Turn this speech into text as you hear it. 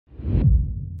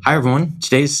Hi, everyone.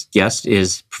 Today's guest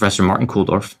is Professor Martin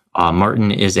Kulldorff. Martin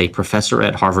is a professor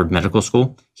at Harvard Medical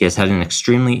School. He has had an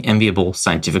extremely enviable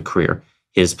scientific career.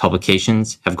 His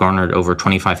publications have garnered over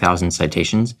 25,000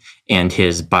 citations, and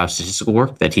his biostatistical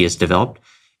work that he has developed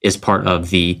is part of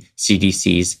the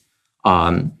CDC's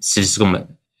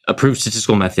approved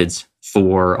statistical methods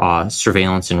for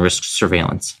surveillance and risk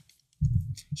surveillance.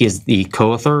 He is the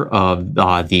co-author of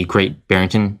the Great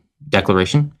Barrington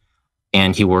Declaration,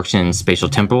 and he works in spatial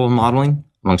temporal modeling,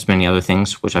 amongst many other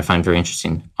things, which I find very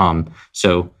interesting.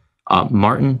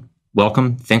 Martin,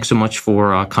 welcome. Thanks so much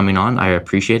for coming on. I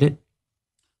appreciate it.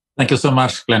 Thank you so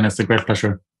much, Glenn. It's a great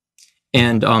pleasure.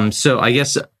 And so I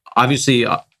guess, obviously,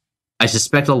 I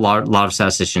suspect a lot of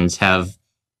statisticians have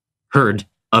heard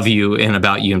of you and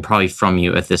about you and probably from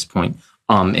you at this point.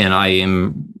 And I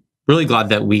am really glad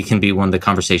that we can be one of the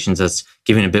conversations that's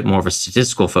giving a bit more of a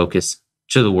statistical focus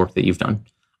to the work that you've done.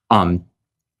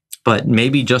 But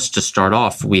maybe just to start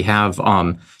off, we have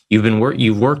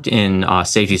you've worked in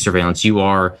safety surveillance. You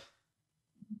are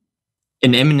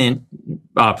an eminent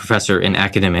professor and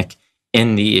academic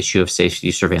in the issue of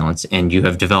safety surveillance, and you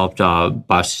have developed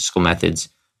biostatistical methods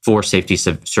for safety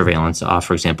surveillance.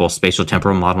 For example, spatial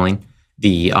temporal modeling,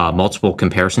 the multiple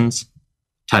comparisons,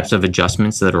 types of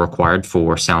adjustments that are required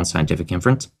for sound scientific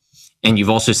inference. And you've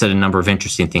also said a number of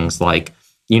interesting things like,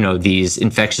 these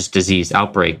infectious disease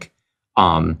outbreak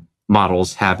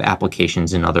models have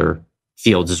applications in other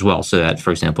fields as well. So that,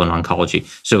 for example, in oncology.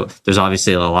 So there's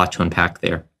obviously a lot to unpack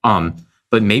there.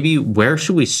 But maybe where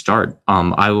should we start?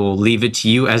 I will leave it to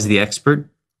you as the expert.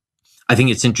 I think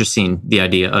it's interesting, the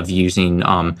idea of using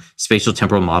spatial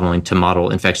temporal modeling to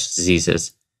model infectious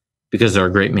diseases, because there are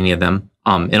a great many of them.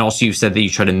 And also you've said that you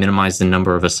try to minimize the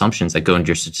number of assumptions that go into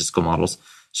your statistical models.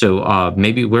 So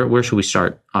maybe where should we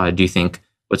start, do you think?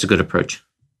 What's a good approach?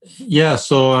 Yeah,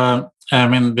 so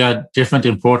there are different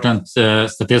important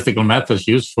statistical methods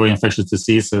used for infectious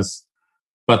diseases.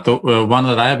 But the one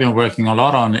that I have been working a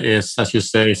lot on is, as you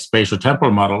say, spatial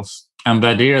temporal models. And the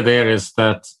idea there is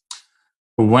that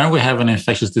when we have an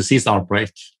infectious disease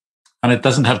outbreak, and it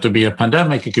doesn't have to be a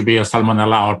pandemic, it could be a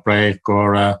salmonella outbreak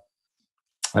or a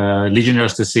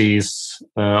Legionnaire's disease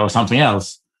or something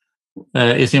else,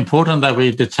 it's important that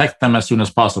we detect them as soon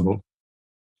as possible.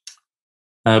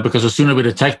 Because the sooner we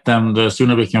detect them, the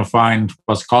sooner we can find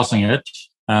what's causing it,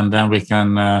 and then we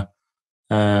can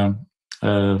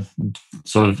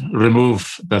sort of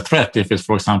remove the threat if it's,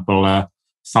 for example,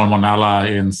 salmonella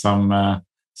in some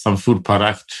food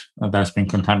product that's been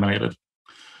contaminated.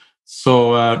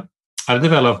 So I've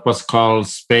developed what's called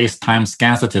space-time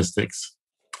scan statistics.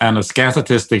 And a scan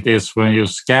statistic is when you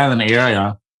scan an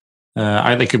area,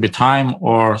 either it could be time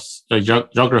or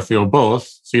geography or both.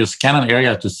 So you scan an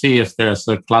area to see if there's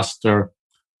a cluster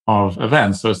of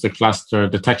events. So it's the cluster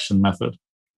detection method.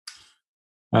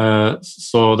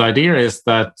 So the idea is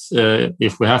that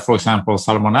if we have, for example,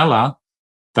 salmonella,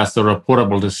 that's a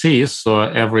reportable disease. So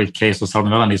every case of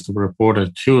salmonella needs to be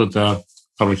reported to the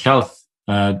public health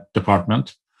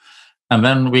department. And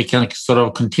then we can sort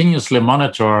of continuously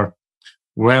monitor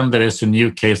when there is a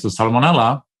new case of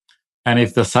salmonella. And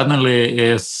if there suddenly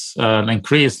is an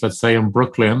increase, let's say in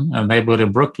Brooklyn, a neighborhood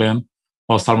in Brooklyn,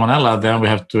 of salmonella, then we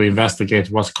have to investigate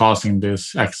what's causing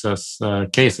these excess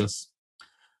cases.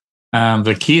 And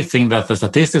the key thing that the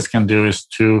statistics can do is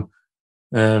to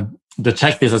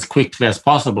detect this as quickly as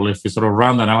possible if we sort of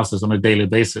run the analysis on a daily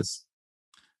basis,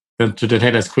 then to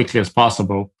detect as quickly as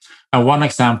possible. And one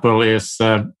example is,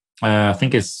 I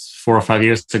think it's 4 or 5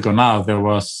 years ago now, there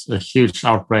was a huge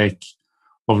outbreak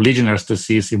of Legionnaire's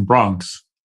disease in Bronx.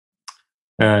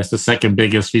 It's the second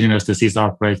biggest Legionnaire's disease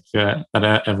outbreak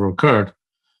that ever occurred.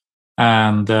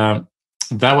 And that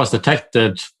was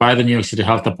detected by the New York City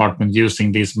Health Department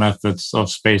using these methods of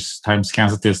space-time scan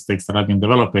statistics that I've been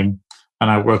developing,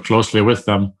 and I work closely with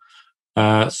them.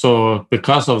 So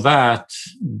because of that,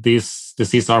 these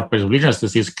disease outbreaks of Legionnaire's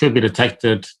disease could be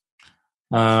detected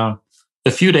a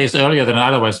few days earlier than it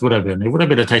otherwise would have been. It would have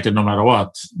been detected no matter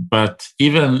what. But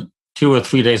even 2 or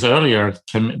 3 days earlier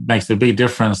makes a big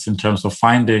difference in terms of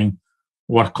finding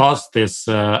what caused this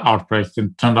outbreak.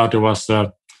 It turned out it was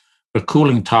a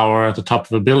cooling tower at the top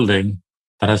of a building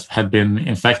that had been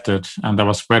infected and that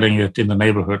was spreading it in the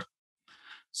neighborhood.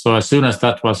 So as soon as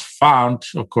that was found,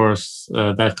 of course,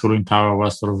 that cooling tower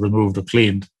was sort of removed or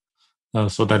cleaned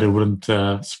so that it wouldn't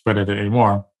spread it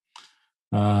anymore.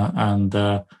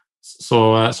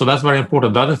 So that's very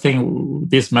important. The other thing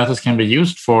these methods can be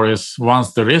used for is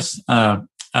once there is an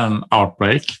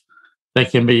outbreak, they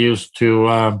can be used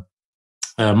to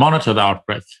monitor the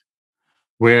outbreak.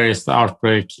 Where is the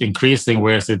outbreak increasing?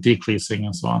 Where is it decreasing?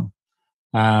 And so on.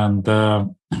 And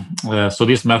So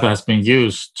this method has been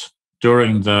used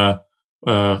during the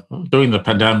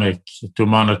pandemic to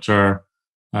monitor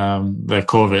the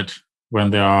COVID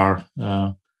when there are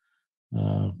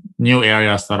new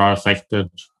areas that are affected,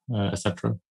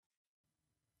 etc.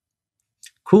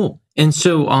 Cool. And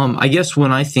so I guess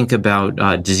when I think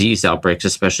about disease outbreaks,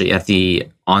 especially at the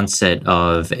onset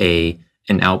of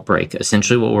an outbreak,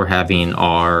 essentially what we're having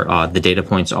are the data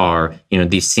points are,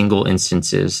 these single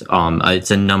instances.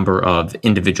 It's a number of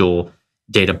individual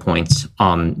data points,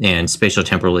 and spatial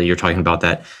temporally, you're talking about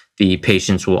that the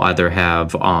patients will either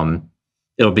have,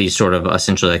 it'll be sort of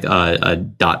essentially like a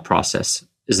dot process.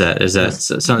 Is that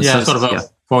sort of a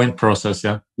point process?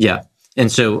 Yeah. Yeah. And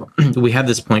so we have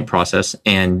this point process,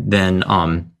 and then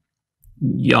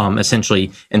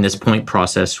essentially in this point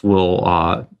process,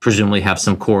 we'll presumably have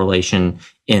some correlation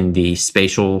in the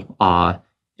spatial,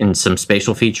 in some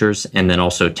spatial features, and then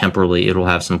also temporally it'll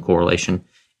have some correlation.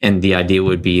 And the idea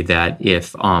would be that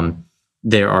if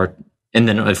there are, and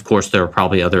then of course there are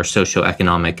probably other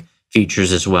socioeconomic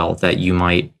features as well that you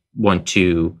might want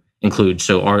to include.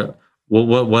 So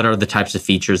what are the types of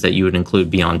features that you would include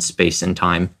beyond space and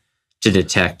time to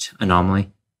detect anomaly?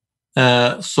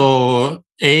 So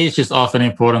age is often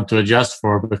important to adjust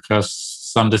for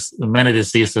because many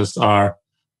diseases are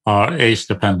age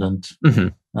dependent. Mm-hmm.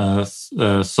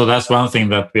 So that's one thing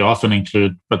that we often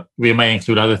include, but we may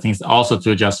include other things also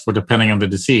to adjust for depending on the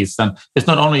disease. And it's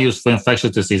not only used for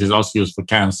infectious disease, it's also used for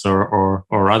cancer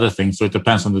or other things. So it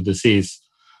depends on the disease.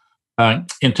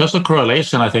 In terms of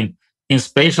correlation, I think in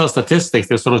spatial statistics,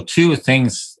 there's sort of two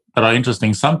things that are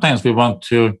interesting. Sometimes we want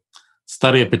to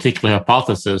study a particular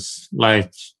hypothesis,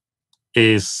 like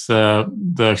is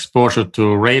the exposure to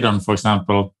radon, for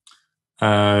example,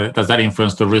 does that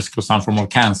influence the risk of some form of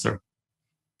cancer?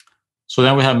 So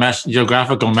then we have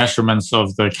geographical measurements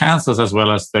of the cancers as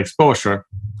well as the exposure.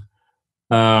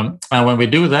 And when we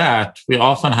do that, we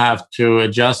often have to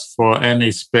adjust for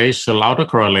any spatial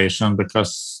autocorrelation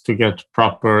because to get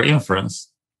proper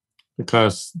inference,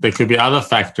 because there could be other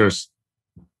factors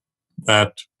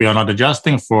that we are not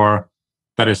adjusting for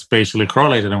that is spatially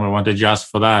correlated, and we want to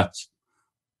adjust for that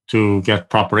to get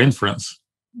proper inference.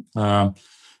 But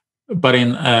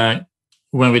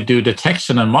when we do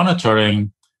detection and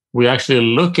monitoring, we're actually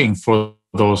looking for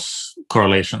those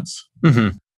correlations.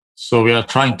 Mm-hmm. So we are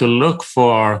trying to look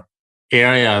for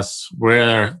areas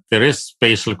where there is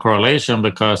spatial correlation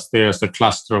because there's a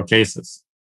cluster of cases.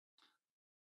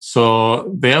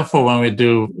 So therefore, when we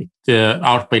do the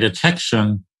outbreak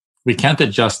detection, we can't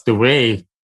adjust away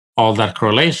all that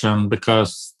correlation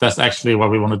because that's actually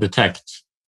what we want to detect.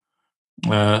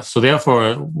 So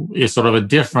therefore, it's sort of a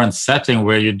different setting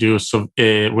where you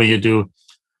do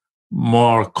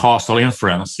more causal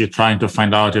inference. You're trying to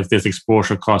find out if this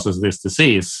exposure causes this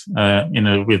disease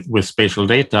with spatial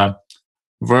data,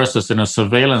 versus in a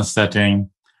surveillance setting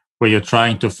where you're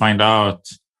trying to find out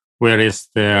where is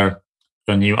there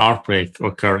a new outbreak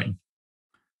occurring.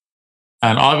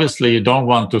 And obviously, you don't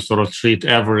want to sort of treat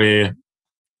every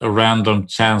random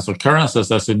chance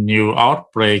occurrences as a new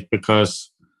outbreak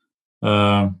because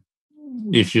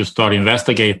if you start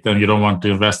investigate them, you don't want to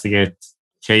investigate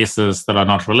cases that are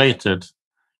not related.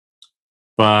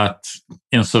 But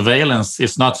in surveillance,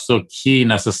 it's not so key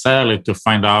necessarily to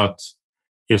find out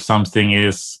if something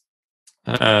is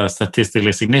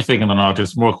statistically significant or not.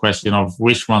 It's more a question of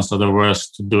which ones are the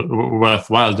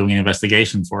worthwhile doing an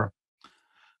investigation for.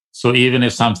 So even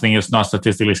if something is not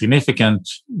statistically significant,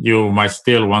 you might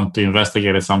still want to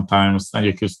investigate it sometimes, and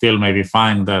you could still maybe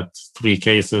find that 3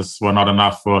 cases were not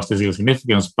enough for statistical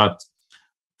significance, but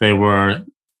they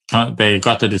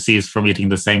got the disease from eating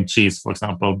the same cheese, for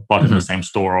example, bought in the same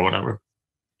store or whatever.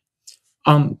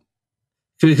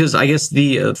 Because I guess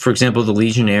for example, the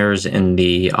Legionnaires in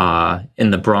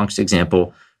the Bronx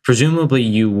example, presumably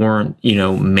you weren't,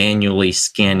 manually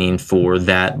scanning for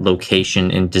that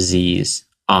location and disease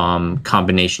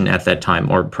combination at that time,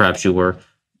 or perhaps you were.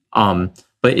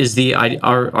 But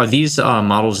are these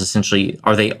models essentially,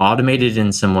 are they automated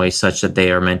in some way such that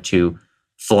they are meant to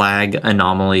flag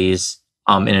anomalies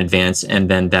in advance, and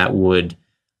then that would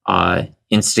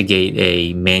instigate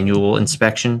a manual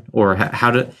inspection, or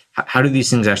how do these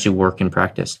things actually work in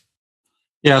practice?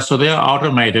 Yeah, so they are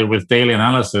automated with daily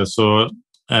analysis. So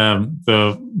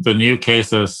the new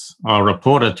cases are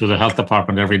reported to the health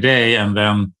department every day, and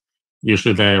then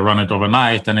usually they run it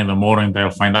overnight, and in the morning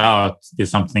they'll find out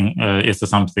is there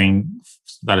something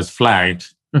that is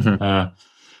flagged. Mm-hmm.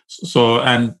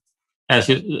 And as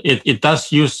it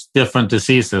does use different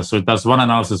diseases, so it does one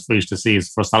analysis for each disease,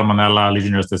 for Salmonella,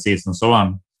 Legionnaire's disease, and so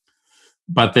on.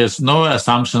 But there's no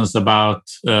assumptions about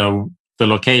the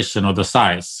location or the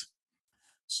size.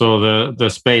 So the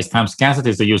space times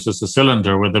scarcity uses a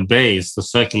cylinder with the base, the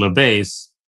circular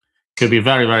base, could be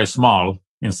very, very small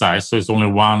in size. So it's only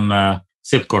one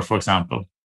zip code, for example.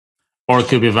 Or it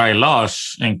could be very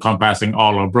large, encompassing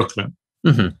all of Brooklyn.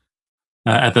 Mm-hmm.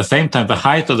 At the same time, the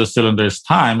height of the cylinder is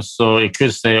time. So it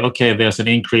could say, okay, there's an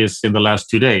increase in the last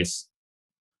 2 days.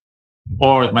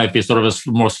 Or it might be sort of a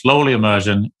more slowly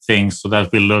emerging thing, so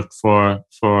that we look for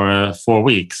 4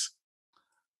 weeks.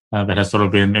 That has sort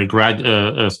of been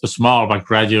a small but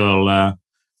gradual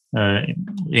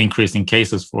increase in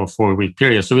cases for a 4-week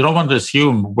period. So we don't want to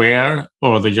assume where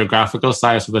or the geographical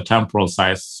size or the temporal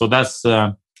size. So that's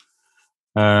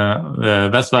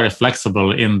very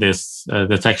flexible in this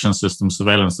detection system,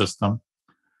 surveillance system.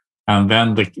 And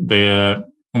then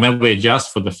then we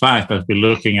adjust for the fact that we're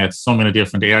looking at so many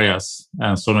different areas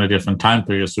and so many different time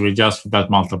periods. So we adjust for that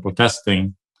multiple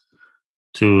testing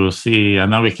to see,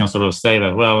 and then we can sort of say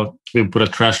that, well, we put a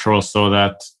threshold so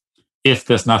that if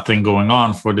there's nothing going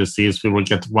on for disease, we will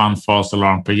get 1 false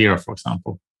alarm per year, for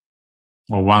example,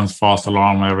 or 1 false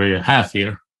alarm every half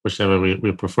year, whichever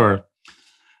we prefer.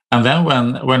 And then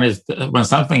when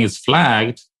something is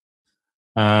flagged,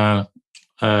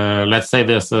 let's say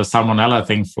there's a salmonella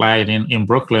thing flagged in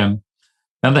Brooklyn,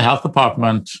 then the health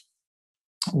department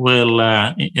will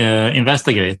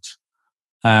investigate.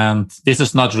 And this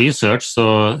is not research,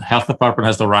 so health department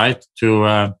has the right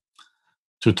to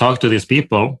talk to these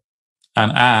people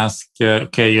and ask,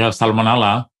 okay, you have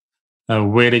salmonella.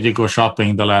 Where did you go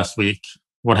shopping the last week?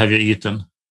 What have you eaten?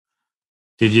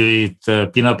 Did you eat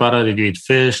peanut butter? Did you eat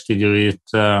fish? Did you eat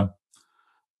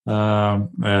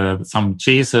some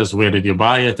cheeses? Where did you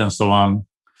buy it? And so on.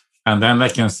 And then they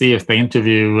can see, if they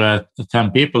interview 10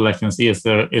 people, they can see is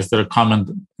there a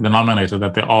common denominator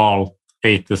that they all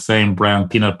ate the same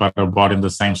brand peanut butter bought in the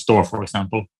same store, for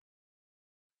example.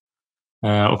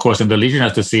 Of course, in the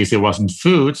Legionnaires' disease, it wasn't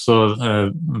food, so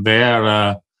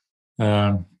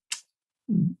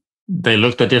they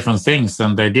looked at different things,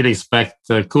 and they did expect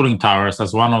cooling towers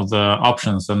as one of the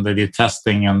options, and they did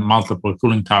testing on multiple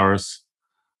cooling towers.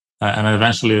 And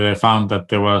eventually they found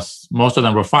that most of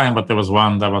them were fine, but there was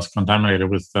one that was contaminated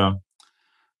with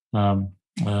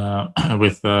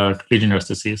Legionnaires'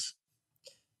 disease.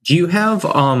 Do you have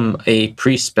a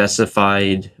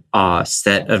pre-specified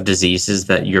set of diseases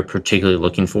that you're particularly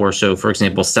looking for? So, for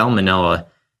example, salmonella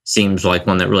seems like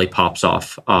one that really pops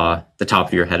off the top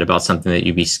of your head about something that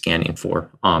you'd be scanning for,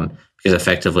 because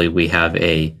effectively we have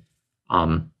a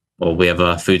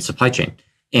food supply chain,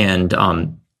 and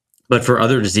but for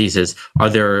other diseases,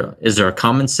 is there a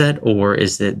common set, or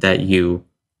is it that you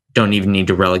don't even need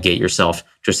to relegate yourself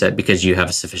to a set because you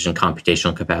have a sufficient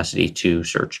computational capacity to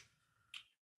search?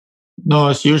 No,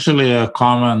 it's usually a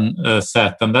common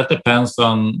set, and that depends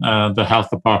on the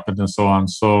health department and so on.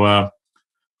 So,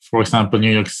 for example, New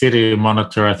York City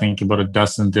monitor, I think, about a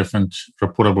dozen different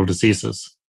reportable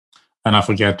diseases. And I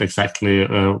forget exactly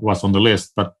what's on the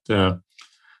list, but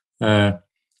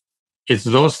it's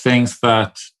those things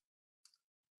that...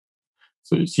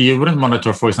 So you wouldn't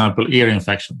monitor, for example, ear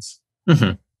infections.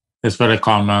 Mm-hmm. It's very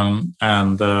common,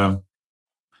 and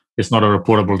it's not a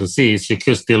reportable disease. You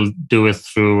could still do it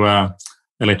through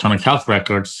electronic health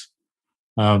records,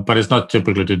 but it's not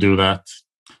typically to do that.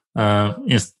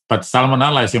 But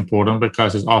salmonella is important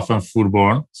because it's often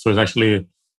foodborne. So you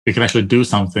can actually do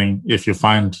something if you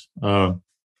find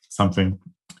something.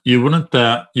 You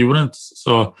wouldn't.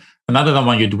 So another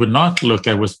one you would not look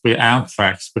at would be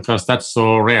anthrax, because that's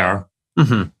so rare.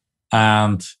 Mm-hmm.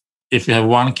 And if you have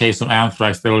one case of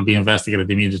anthrax, they will be investigated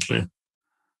immediately.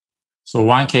 So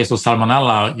one case of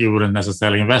salmonella, you wouldn't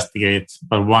necessarily investigate,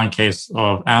 but one case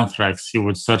of anthrax, you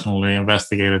would certainly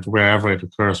investigate it wherever it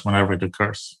occurs, whenever it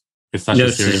occurs. It's such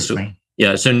a serious thing.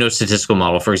 Yeah, so no statistical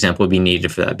model, for example, would be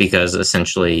needed for that, because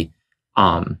essentially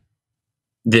the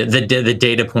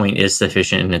data point is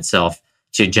sufficient in itself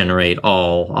to generate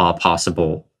all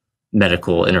possible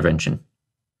medical intervention.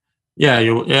 So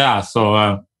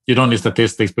you don't need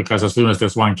statistics, because as soon as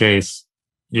there's one case,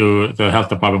 the health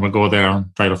department will go there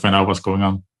and try to find out what's going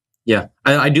on. Yeah,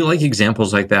 I do like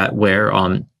examples like that where,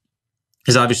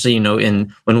 because obviously,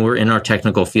 when we're in our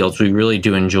technical fields, we really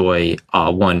do enjoy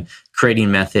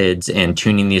creating methods and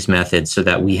tuning these methods so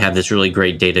that we have this really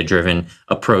great data-driven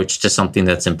approach to something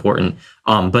that's important.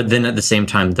 But then at the same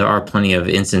time, there are plenty of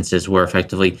instances where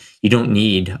effectively you don't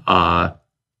need a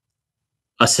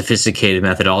sophisticated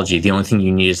methodology. The only thing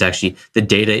you need is actually the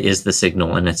data is the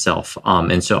signal in itself.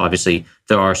 And so obviously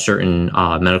there are certain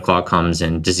medical outcomes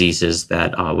and diseases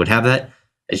that would have that.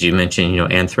 As you mentioned,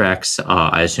 anthrax,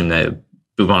 I assume that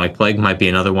bubonic plague might be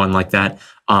another one like that.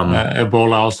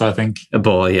 Ebola also, I think.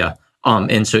 Ebola, yeah.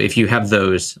 And so if you have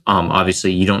those,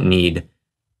 obviously you don't need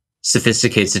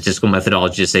sophisticated statistical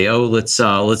methodology to say, oh, let's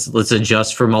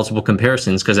adjust for multiple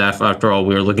comparisons, because after all,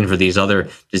 we were looking for these other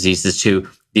diseases too.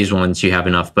 These ones you have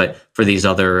enough, but for these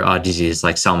other diseases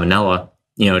like Salmonella,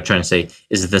 trying to say,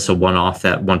 is this a one-off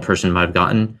that one person might have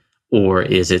gotten, or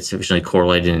is it sufficiently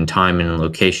correlated in time and in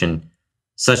location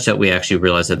such that we actually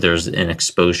realize that there's an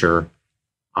exposure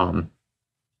to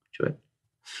it?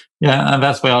 Yeah, and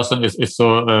that's why also it's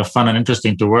so fun and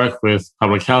interesting to work with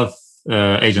public health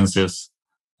agencies,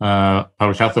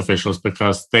 public health officials,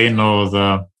 because they know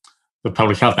the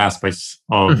public health aspects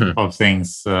of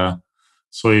things.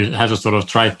 So you have to sort of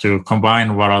try to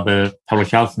combine what are the public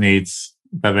health needs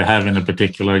that they have in a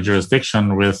particular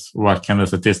jurisdiction with what can the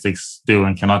statistics do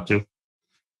and cannot do.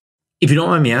 If you don't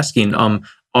mind me asking,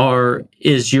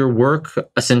 is your work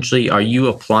essentially, are you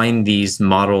applying these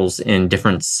models in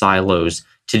different silos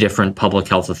to different public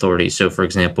health authorities? So, for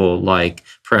example, like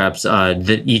perhaps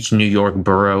each New York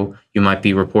borough you might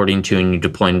be reporting to, and you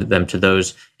deploying them to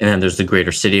those, and then there's the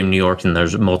greater city of New York, and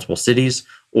there's multiple cities?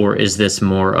 Or is this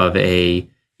more of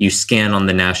you scan on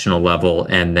the national level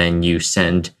and then you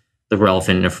send the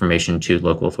relevant information to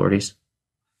local authorities?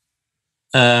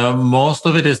 Most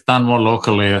of it is done more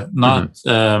locally. Not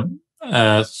so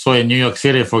in New York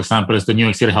City, for example, is the New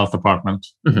York City Health Department.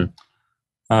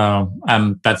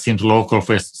 And that seems local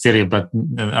for a city, but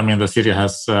I mean, the city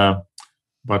has, 8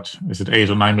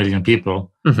 or 9 million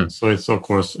people. So it's, of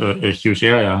course, a huge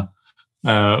area.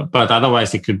 But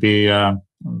otherwise, it could be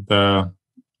the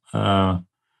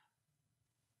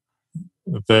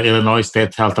Illinois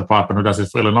State Health Department who does it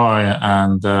for Illinois,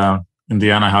 and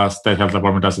Indiana State Health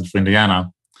Department does it for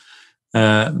Indiana.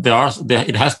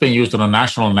 It has been used on a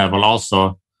national level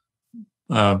also,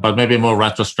 but maybe more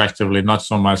retrospectively, not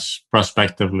so much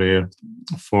prospectively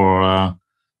for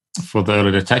the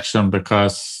early detection,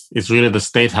 because it's really the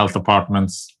state health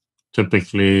departments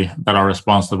typically that are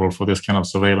responsible for this kind of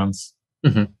surveillance.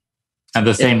 And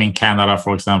the same in Canada,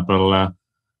 for example.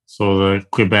 So the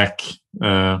Quebec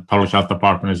Public Health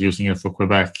Department is using it for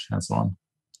Quebec and so on.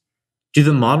 Do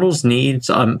the models need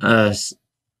a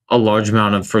large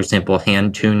amount of, for example,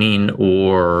 hand tuning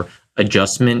or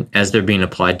adjustment as they're being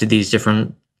applied to these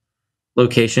different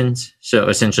locations? So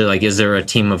essentially, like, is there a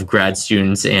team of grad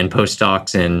students and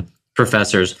postdocs and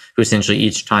professors who essentially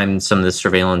each time some of the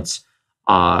surveillance,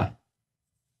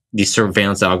 these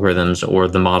surveillance algorithms or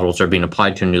the models are being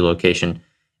applied to a new location,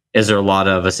 is there a lot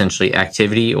of essentially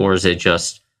activity, or is it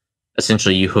just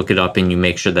essentially you hook it up and you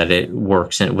make sure that it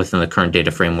works within the current data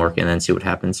framework and then see what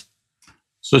happens?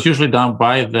 So it's usually done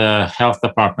by the health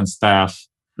department staff,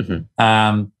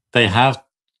 and they have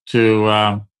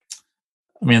to,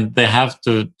 they have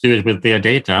to do it with their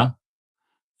data,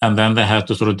 and then they have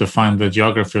to sort of define the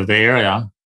geography of the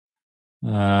area.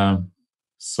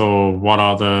 So what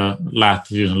are the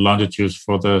latitudes and longitudes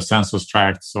for the census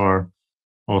tracts or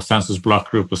census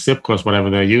block group or zip codes, whatever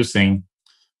they're using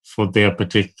for their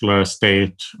particular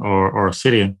state or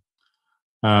city.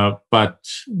 But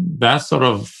that's sort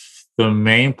of the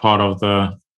main part of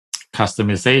the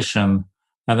customization.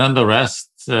 And then the rest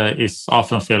is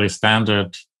often fairly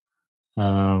standard.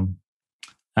 And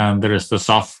there is the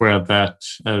software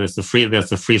there's a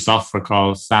free software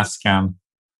called SATscan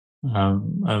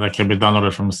that can be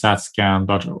downloaded from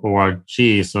satscan.org.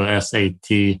 So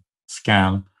SAT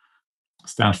scan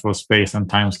stands for Space and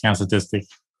Time Scan Statistic.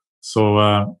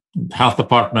 So health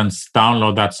departments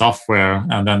download that software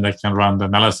and then they can run the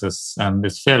analysis, and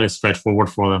it's fairly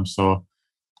straightforward for them. So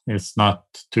it's not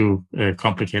too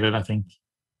complicated, I think.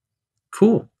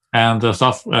 Cool. And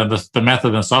the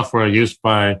method and software are used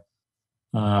by,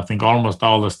 I think, almost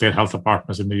all the state health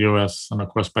departments in the US, and of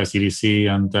course by CDC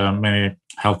and many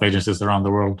health agencies around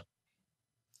the world.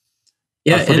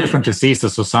 Yeah, for different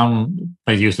diseases. So some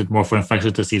might use it more for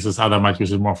infectious diseases, others might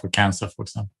use it more for cancer, for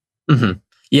example.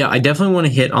 Yeah, I definitely want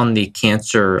to hit on the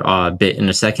cancer bit in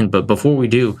a second, but before we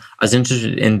do, I was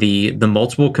interested in the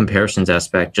multiple comparisons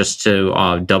aspect, just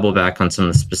to double back on some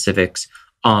of the specifics.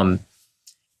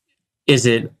 Is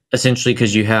it essentially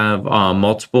because you have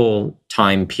multiple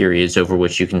time periods over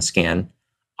which you can scan?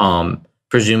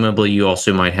 Presumably, you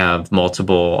also might have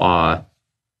multiple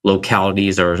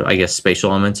localities, or I guess spatial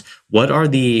elements. What are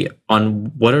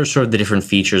sort of the different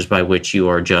features by which you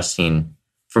are adjusting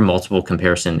for multiple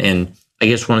comparison? And I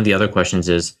guess one of the other questions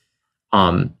is,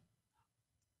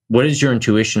 what is your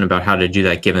intuition about how to do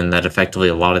that, given that effectively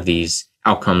a lot of these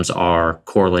outcomes are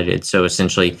correlated? So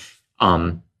essentially,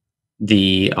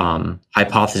 the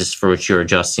hypothesis for which you're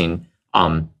adjusting,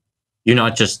 you're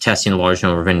not just testing a large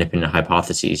number of independent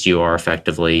hypotheses. You are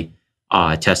effectively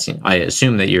testing. I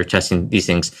assume that you're testing these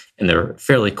things and they're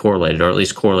fairly correlated, or at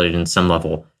least correlated in some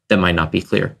level that might not be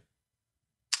clear.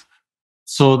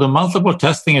 So the multiple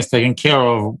testing is taken care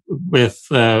of with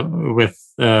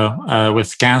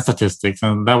scan statistics,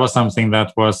 and that was something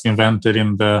that was invented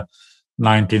in the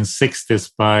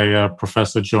 1960s by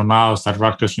Professor Joe Naus at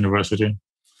Rutgers University.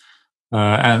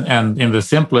 And in the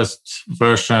simplest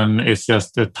version, it's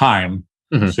just the time.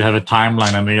 Mm-hmm. So you have a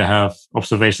timeline, and then you have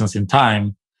observations in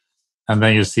time, and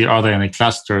then you see, are there any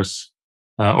clusters,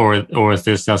 or if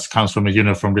this just comes from a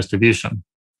uniform distribution.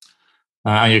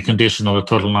 And you condition on the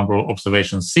total number of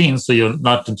observations seen. So you're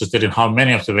not interested in how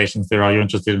many observations there are, you're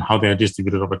interested in how they are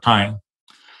distributed over time.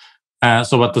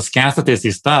 So what the scan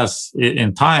statistics does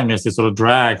in time is it sort of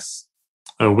drags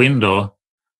a window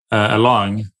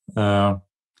along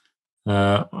this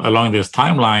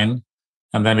timeline,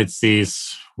 and then it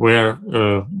sees where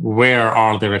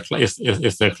are there is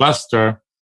there a cluster,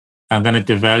 and then it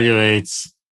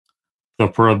evaluates the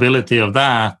probability of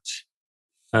that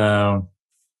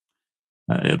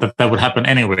that would happen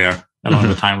anywhere along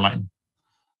the timeline.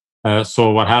 So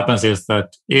what happens is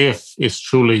that if it's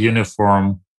truly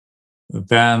uniform,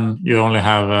 then you only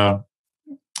have a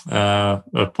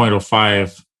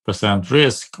 0.05%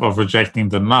 risk of rejecting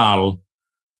the null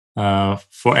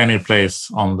for any place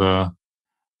on the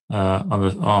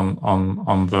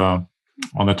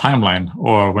timeline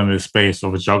or when the space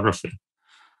of a geography.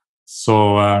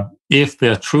 So if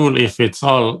it's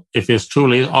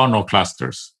truly are no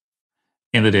clusters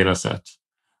in the data set,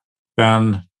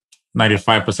 then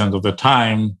 95% of the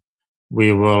time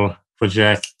we will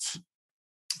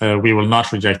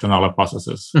not reject the null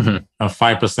hypothesis. Mm-hmm. And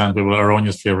 5% we will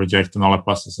erroneously reject the null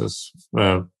hypothesis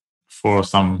for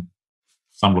some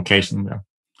location there.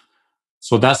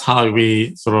 So that's how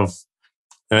we sort of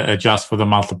adjust for the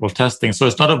multiple testing. So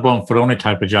it's not a Bonferroni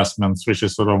type adjustments, which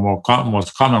is sort of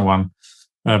most common one,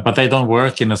 but they don't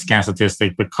work in a scan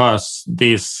statistic because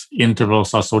these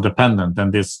intervals are so dependent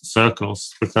and these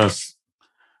circles, because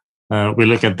we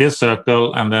look at this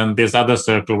circle and then this other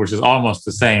circle, which is almost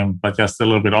the same, but just a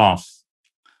little bit off.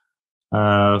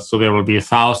 So there will be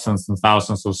thousands and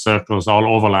thousands of circles all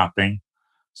overlapping.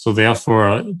 So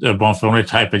therefore, a Bonferroni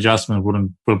type adjustment will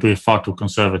be far too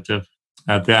conservative.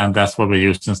 And that's what we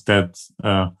used instead,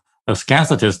 a scan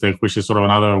statistic, which is sort of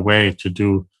another way to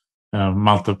do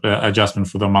multiple adjustment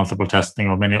for the multiple testing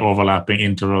of many overlapping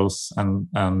intervals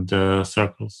and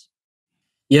circles.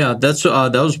 Yeah, that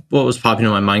was what was popping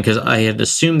in my mind, because I had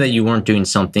assumed that you weren't doing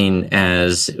something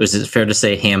was it fair to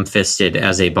say ham-fisted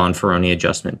as a Bonferroni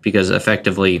adjustment, because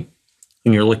effectively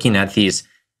when you're looking at these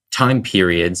time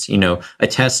periods, a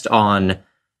test on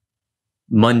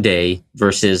Monday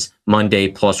versus Monday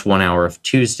plus 1 hour of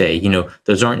Tuesday,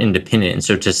 those aren't independent. And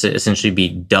so to essentially be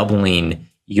doubling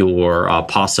your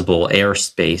possible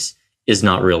airspace is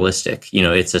not realistic.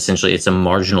 It's a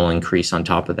marginal increase on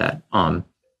top of that.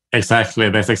 Exactly.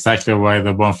 That's exactly why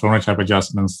the Bonferroni type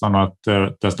adjustments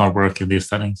does not work in these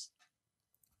settings.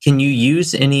 Can you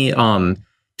use any,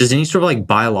 does any sort of like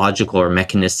biological or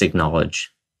mechanistic knowledge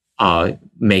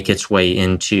make its way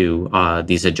into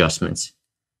these adjustments?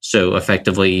 So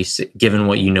effectively, given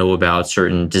what you know about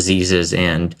certain diseases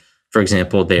and, for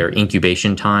example, their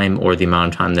incubation time or the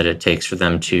amount of time that it takes for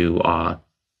them to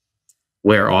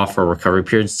wear off or recovery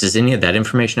periods, does any of that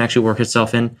information actually work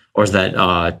itself in, or is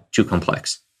that too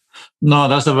complex? No,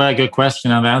 that's a very good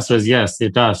question. And the answer is yes,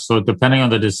 it does. So depending on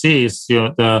the disease,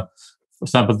 for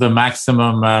example, the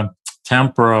maximum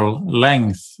temporal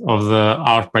length of the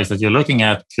outbreaks that you're looking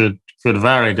at could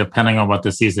vary depending on what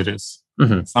disease it is.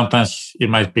 Mm-hmm. Sometimes it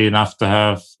might be enough to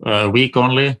have a week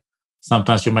only.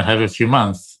 Sometimes you might have a few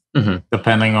months, mm-hmm.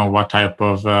 depending on what type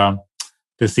of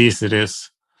disease it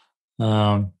is.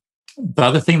 The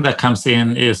other thing that comes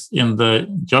in is in the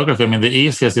geography. I mean, the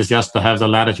easiest is just to have the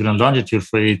latitude and longitude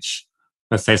for each,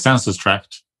 let's say, census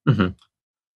tract. Mm-hmm.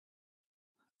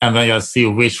 And then you see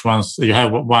which ones, you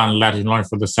have one latitude and longitude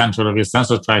for the center of your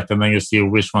census tract, and then you see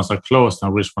which ones are close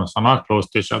and which ones are not close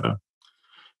to each other.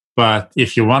 But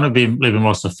if you want to be a little bit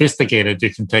more sophisticated,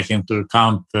 you can take into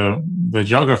account the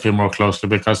geography more closely,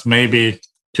 because maybe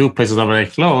two places are very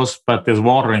close, but there's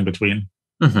water in between.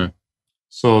 Mm-hmm.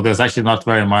 So there's actually not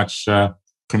very much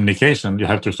communication. You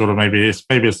have to sort of maybe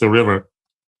it's the river.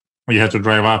 You have to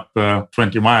drive up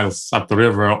 20 miles up the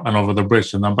river and over the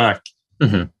bridge and then back.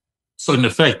 Mm-hmm. So in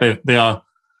effect, they are,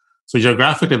 so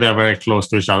geographically they're very close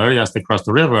to each other. Yes, they cross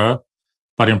the river,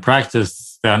 but in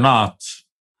practice they are not,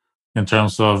 in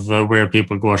terms of where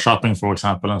people go shopping, for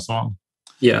example, and so on.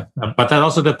 Yeah. But that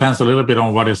also depends a little bit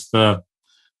on what is the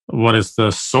what is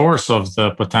the source of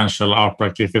the potential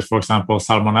outbreak. If it's, for example,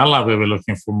 salmonella, we were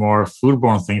looking for more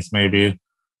foodborne things, maybe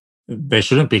they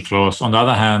shouldn't be close. On the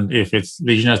other hand, if it's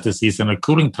Legionnaires' disease in a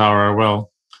cooling tower,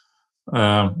 well,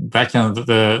 that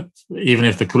can, even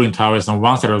if the cooling tower is on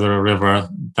one side of the river,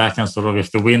 that can sort of,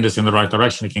 if the wind is in the right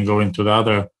direction, it can go into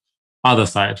the other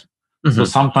side. Mm-hmm. So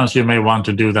sometimes you may want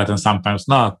to do that and sometimes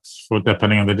not,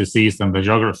 depending on the disease and the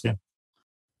geography.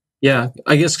 Yeah,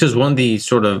 I guess because one of the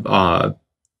sort of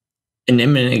an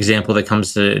imminent example that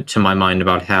comes to my mind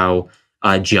about how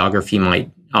geography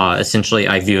might essentially,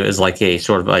 I view it as like a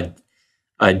sort of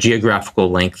a geographical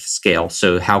length scale.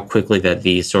 So how quickly that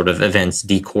these sort of events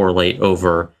decorrelate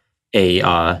over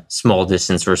a small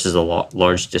distance versus a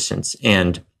large distance.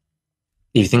 And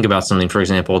you think about something, for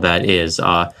example, that is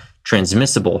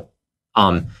transmissible,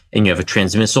 and you have a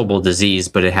transmissible disease,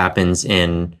 but it happens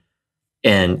in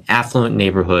an affluent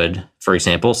neighborhood, for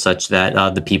example, such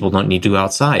that the people don't need to go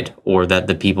outside, or that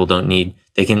the people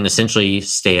they can essentially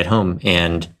stay at home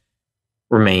and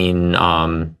remain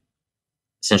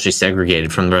essentially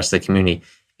segregated from the rest of the community.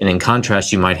 And in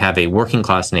contrast, you might have a working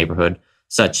class neighborhood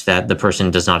such that the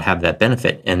person does not have that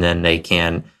benefit. And then they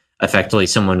can effectively,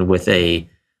 someone with a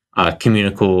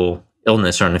communicable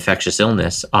illness or an infectious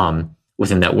illness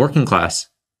within that working class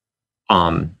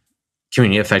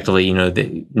community,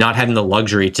 effectively, not having the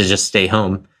luxury to just stay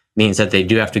home means that they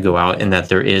do have to go out, and that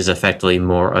there is effectively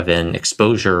more of an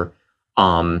exposure.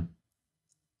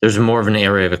 There's more of an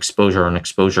area of exposure, an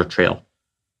exposure trail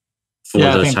for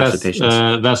those types of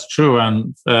patients. That's true.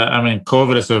 And I mean,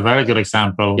 COVID is a very good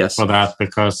example for that,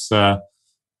 because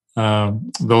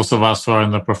those of us who are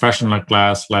in the professional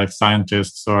class, like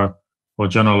scientists or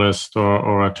journalists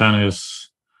or attorneys,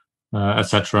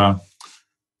 etc.,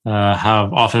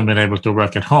 have often been able to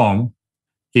work at home,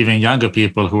 even younger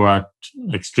people who are at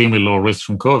extremely low risk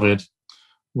from COVID,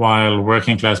 while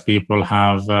working class people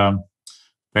have,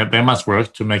 they must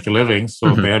work to make a living,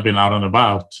 so they have been out and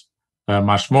about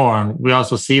much more. And we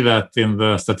also see that in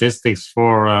the statistics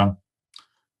for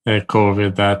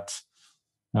COVID that,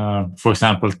 for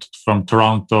example, from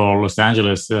Toronto or Los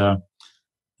Angeles, in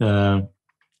the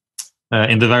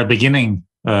very beginning,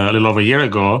 a little over a year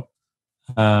ago,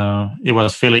 it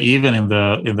was fairly even in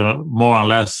the more or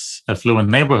less affluent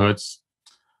neighborhoods.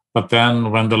 But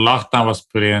then when the lockdown was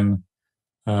put in,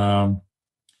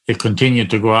 it continued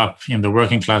to go up in the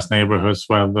working class neighborhoods,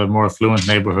 while the more affluent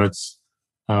neighborhoods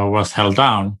was held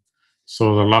down.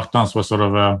 So the lockdowns was sort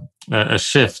of a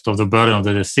shift of the burden of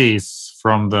the disease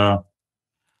from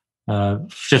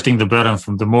shifting the burden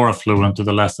from the more affluent to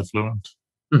the less affluent.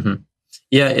 Mm-hmm.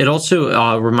 Yeah, it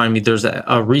also reminded me, there's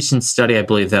a recent study, I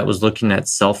believe, that was looking at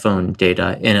cell phone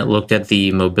data, and it looked at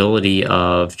the mobility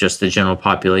of just the general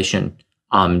population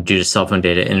due to cell phone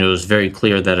data. And it was very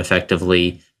clear that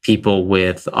effectively people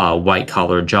with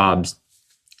white-collar jobs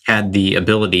had the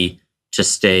ability to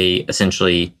stay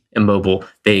essentially immobile.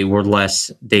 They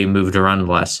moved around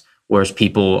less, whereas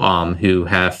people who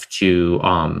have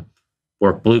to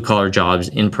work blue-collar jobs,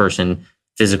 in-person,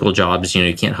 physical jobs,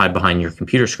 you can't hide behind your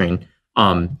computer screen,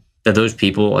 that those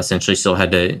people essentially still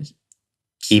had to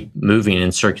keep moving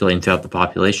and circulating throughout the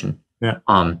population. Yeah.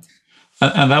 And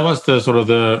that was the sort of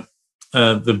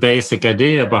the basic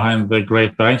idea behind the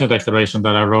Great Barrington Declaration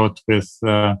that I wrote with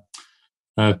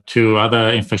two other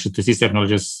infectious disease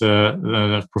technologists,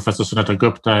 Professor Sunita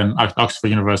Gupta in Oxford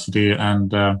University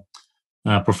and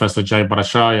Professor Jay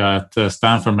Bhattacharya at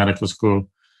Stanford Medical School,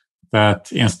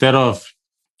 that instead of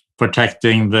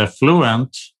protecting the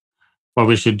affluent, what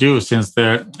we should do, since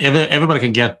everybody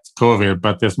can get COVID,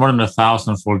 but there's more than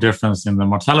 1,000-fold difference in the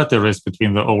mortality risk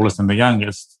between the oldest and the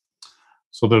youngest.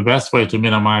 So the best way to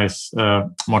minimize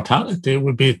mortality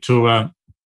would be to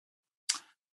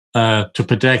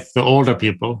protect the older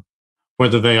people,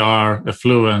 whether they are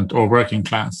affluent or working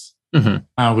class.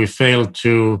 Mm-hmm. We failed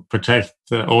to protect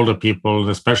the older people,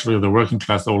 especially the working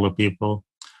class older people.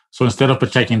 So instead of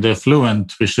protecting the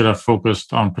affluent, we should have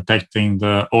focused on protecting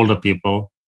the older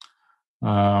people,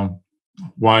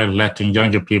 while letting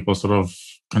younger people sort of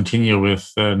continue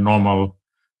with near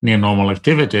normal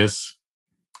activities,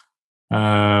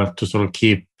 to sort of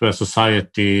keep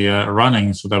society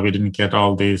running, so that we didn't get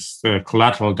all these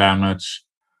collateral damage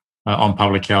on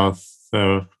public health,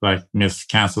 like missed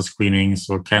cancer screenings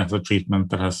or cancer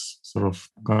treatment that has sort of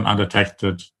gone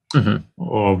undetected,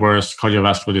 or worse,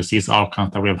 cardiovascular disease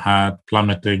outcomes that we've had,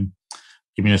 plummeting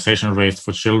immunization rates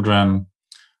for children,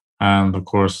 and of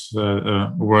course,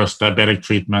 worse diabetic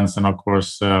treatments, and of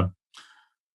course, a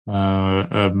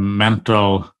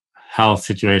mental health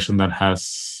situation that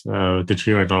has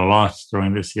deteriorated a lot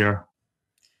during this year.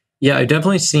 Yeah, I've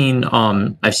definitely seen.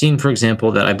 I've seen, for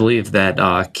example, that I believe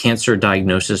that cancer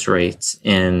diagnosis rates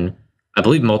in, I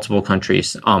believe, multiple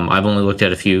countries. I've only looked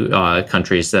at a few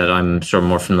countries that I'm sort of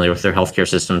more familiar with their healthcare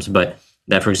systems, but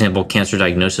that, for example, cancer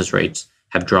diagnosis rates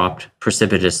have dropped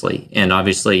precipitously, and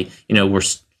obviously,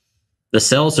 the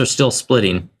cells are still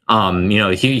splitting.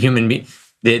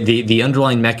 The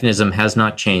underlying mechanism has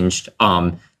not changed.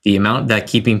 The amount that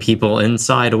keeping people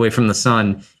inside away from the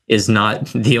sun is not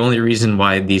the only reason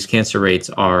why these cancer rates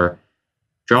are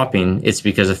dropping. It's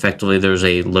because effectively there's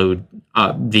a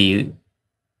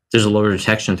there's a lower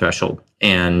detection threshold,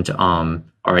 and or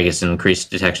I guess an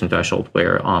increased detection threshold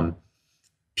where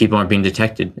people aren't being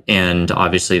detected, and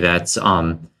obviously that's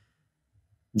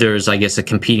there's, I guess, a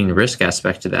competing risk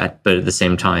aspect to that. But at the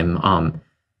same time,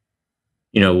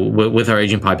 with our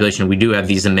aging population, we do have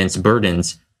these immense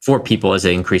burdens for people as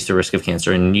they increase the risk of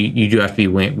cancer. And you do have to be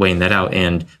weighing that out.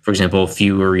 And for example,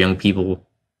 fewer young people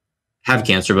have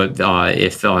cancer, but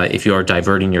if you are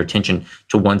diverting your attention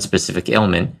to one specific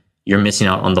ailment, you're missing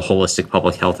out on the holistic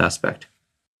public health aspect.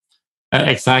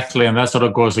 Exactly. And that sort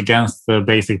of goes against the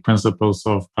basic principles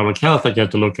of public health, that you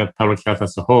have to look at public health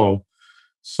as a whole.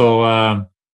 So,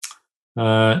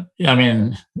 so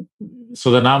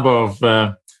the number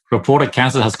of reported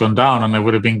cancer has gone down, and it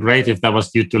would have been great if that was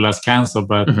due to less cancer,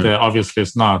 but obviously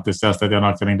it's not. It's just that they're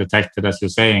not getting detected, as you're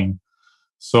saying.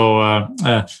 So,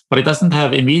 but it doesn't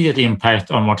have immediate impact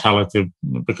on mortality,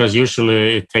 because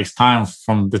usually it takes time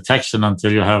from detection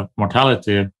until you have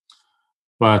mortality.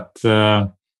 But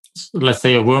let's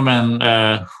say a woman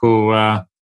who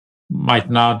might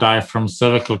now die from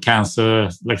cervical cancer,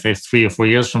 let's say 3 or 4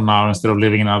 years from now, instead of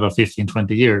living another 15,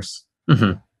 20 years.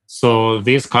 Mm-hmm. So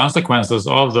these consequences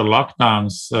of the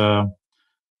lockdowns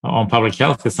on public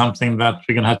health is something that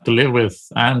we're going to have to live with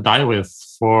and die with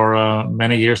for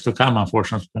many years to come,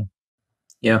 unfortunately.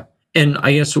 Yeah. And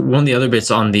I guess one of the other bits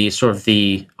on the sort of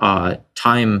the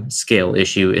time scale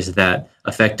issue is that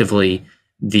effectively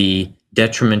the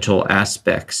detrimental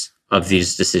aspects of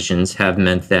these decisions have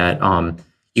meant that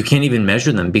you can't even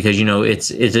measure them, because,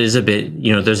 it is a bit,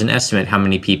 there's an estimate how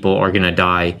many people are going to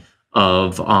die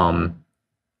of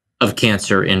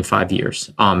cancer in 5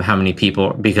 years, how many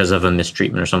people because of a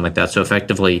mistreatment or something like that. So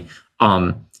effectively,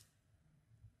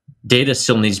 data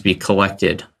still needs to be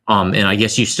collected. And I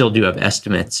guess you still do have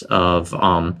estimates of,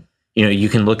 you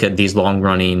can look at these long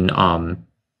running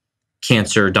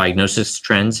cancer diagnosis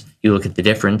trends. You look at the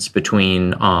difference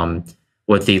between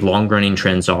what the long running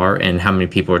trends are and how many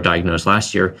people were diagnosed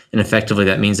last year. And effectively,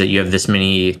 that means that you have this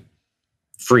many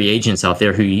free agents out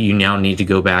there who you now need to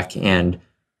go back and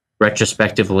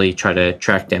retrospectively try to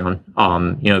track down.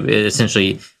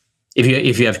 Essentially,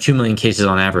 if you have 2 million cases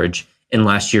on average, and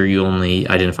last year you only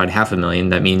identified 500,000,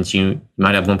 that means you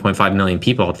might have 1.5 million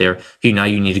people out there who now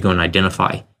you need to go and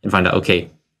identify and find out, okay,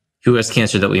 who has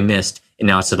cancer that we missed, and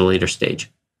now it's at a later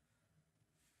stage.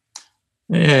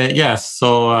 Yes.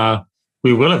 So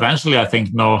we will eventually, I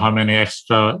think, know how many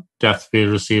extra deaths we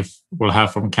will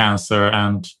have from cancer,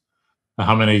 and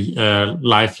how many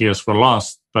life years were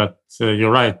lost. But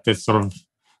you're right, it's sort of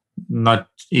not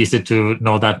easy to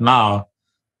know that now,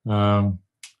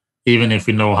 even if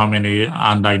we know how many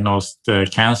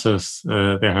undiagnosed cancers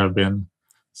there have been.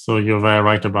 So you're very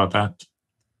right about that.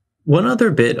 One other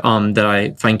bit that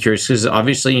I find curious is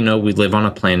obviously, we live on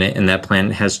a planet, and that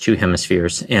planet has 2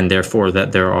 hemispheres, and therefore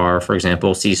that there are, for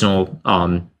example, seasonal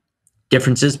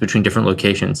differences between different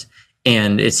locations.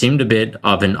 And it seemed a bit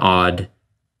of an odd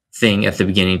thing at the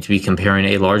beginning to be comparing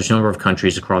a large number of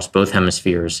countries across both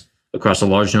hemispheres, across a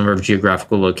large number of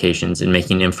geographical locations, and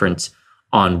making inference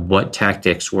on what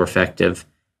tactics were effective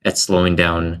at slowing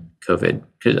down COVID.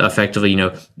 Because effectively,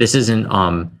 this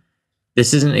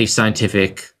isn't a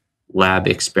scientific lab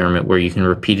experiment where you can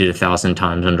repeat it 1,000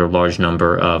 times under a large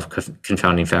number of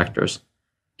confounding factors.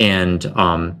 And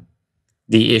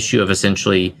the issue of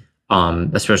essentially,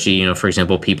 especially, for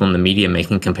example, people in the media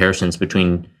making comparisons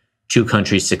between 2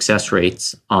 countries' success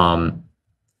rates,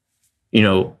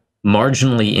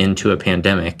 marginally into a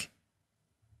pandemic,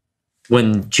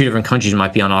 when 2 different countries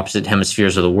might be on opposite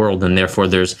hemispheres of the world, and therefore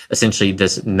there's essentially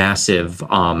this massive,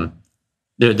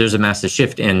 there's a massive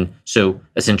shift. And so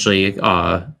essentially,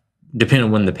 depending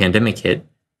on when the pandemic hit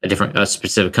a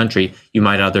specific country, you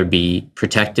might either be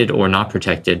protected or not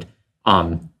protected.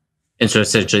 And so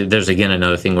essentially, there's again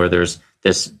another thing where there's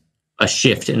a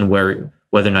shift in whether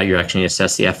or not you actually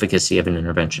assess the efficacy of an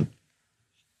intervention.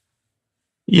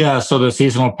 Yeah, so the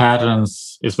seasonal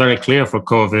patterns is very clear for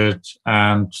COVID.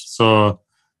 And so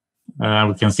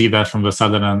we can see that from the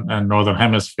southern and northern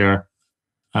hemisphere.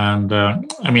 And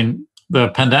the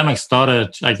pandemic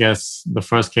started, I guess the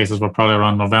first cases were probably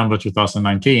around November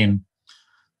 2019.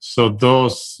 So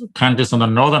those countries in the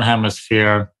Northern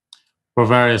Hemisphere were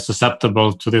very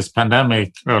susceptible to this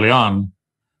pandemic early on.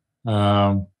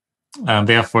 And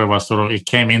therefore it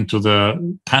came into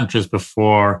the countries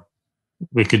before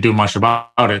we could do much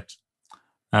about it.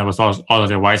 It was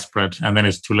already widespread, and then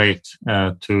it's too late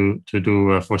to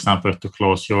do, for example, to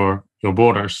close your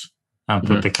borders and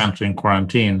put the country in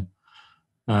quarantine.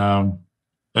 So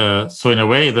in a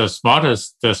way, the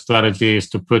smartest strategy is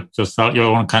to put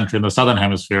your own country in the Southern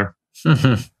Hemisphere,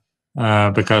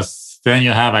 because then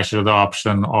you have actually the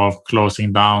option of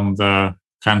closing down the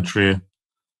country,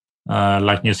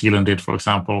 like New Zealand did, for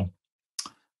example.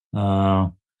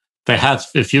 They had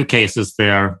a few cases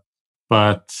there,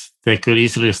 but they could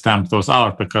easily stamp those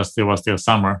out because it was their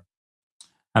summer.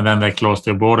 And then they closed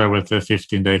their border with a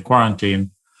 15-day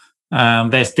quarantine.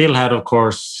 They still had, of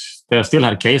course,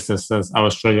 cases as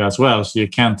Australia as well, so you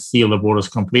can't seal the borders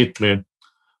completely.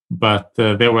 But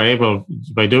they were able,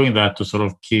 by doing that, to sort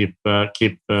of keep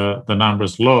the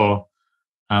numbers low.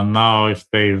 And now, if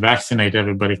they vaccinate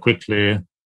everybody quickly,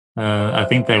 I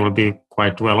think they will be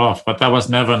quite well off. But that was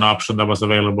never an option that was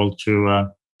available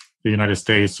to the United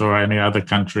States or any other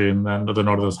country in the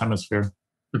Northern Hemisphere.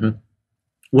 Mm-hmm.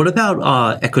 What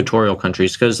about equatorial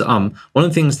countries? Because one of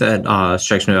the things that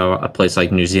strikes me about a place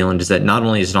like New Zealand is that not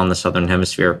only is it on the Southern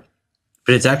Hemisphere,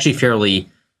 but it's actually fairly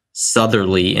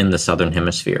southerly in the Southern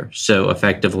Hemisphere. So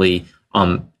effectively,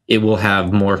 it will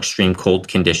have more extreme cold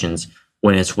conditions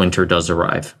when its winter does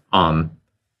arrive.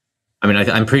 I mean,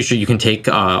 I'm pretty sure you can take,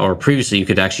 or previously you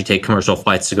could actually take commercial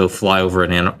flights to go fly over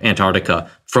in Antarctica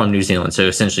from New Zealand. So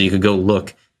essentially you could go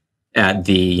look at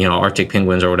the, Arctic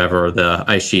penguins or whatever, or the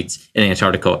ice sheets in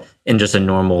Antarctica in just a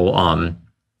normal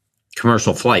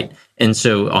commercial flight. And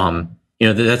so,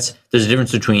 there's a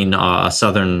difference between a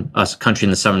country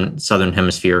in the southern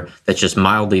hemisphere that's just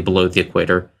mildly below the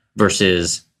equator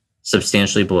versus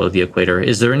substantially below the equator.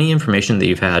 Is there any information that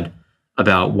you've had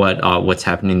about what's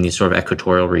happening in these sort of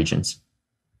equatorial regions?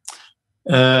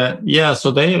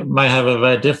 So they might have a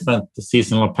very different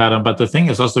seasonal pattern, but the thing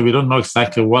is also we don't know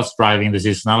exactly what's driving the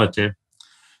seasonality.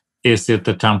 Is it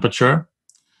the temperature?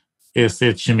 Is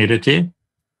it humidity?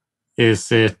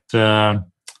 Is it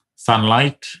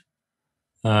sunlight?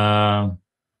 Or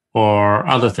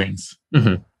other things?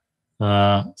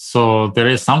 Mm-hmm. So there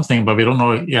is something, but we don't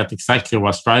know yet exactly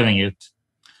what's driving it.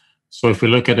 So if we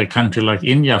look at a country like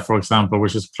India, for example,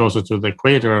 which is closer to the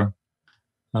equator,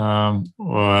 then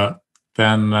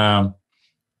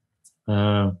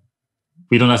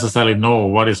we don't necessarily know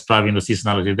what is driving the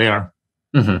seasonality there.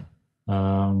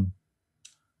 Mm-hmm.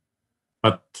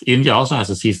 But India also has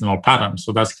a seasonal pattern,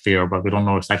 so that's clear, but we don't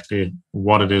know exactly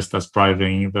what it is that's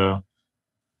driving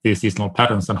these seasonal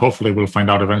patterns, and hopefully we'll find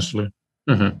out eventually.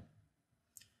 Mm-hmm.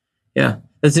 Yeah,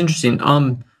 that's interesting.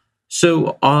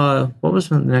 So what was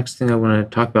the next thing I want to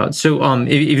talk about? So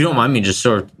if you don't mind me just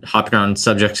sort of hopping around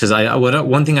subjects, because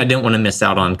one thing I didn't want to miss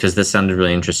out on, because this sounded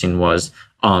really interesting, was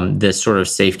this sort of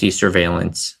safety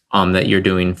surveillance that you're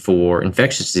doing for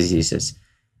infectious diseases.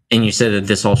 And you said that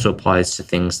this also applies to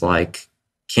things like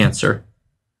cancer.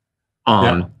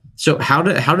 So how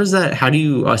do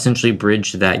you essentially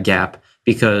bridge that gap?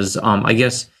 Because I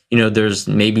guess, there's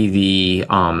maybe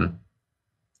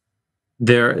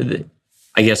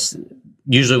I guess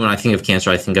usually when I think of cancer,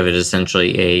 I think of it as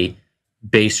essentially a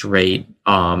base rate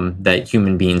that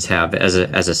human beings have as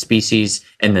a species,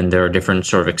 and then there are different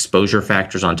sort of exposure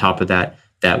factors on top of that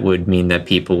would mean that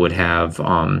people would have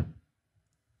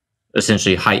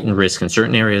essentially heightened risk in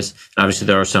certain areas. And obviously,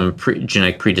 there are some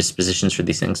genetic predispositions for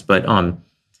these things. But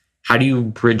how do you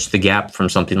bridge the gap from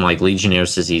something like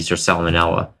Legionnaire's disease or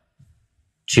Salmonella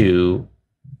to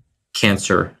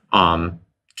cancer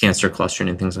clustering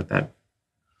and things like that?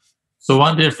 So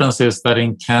one difference is that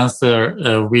in cancer,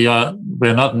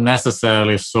 we're not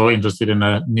necessarily so interested in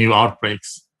new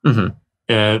outbreaks. Mm-hmm.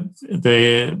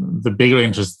 The bigger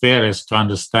interest there is to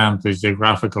understand the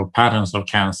geographical patterns of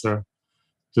cancer,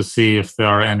 to see if there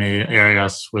are any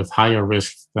areas with higher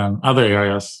risk than other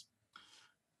areas,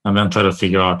 and then try to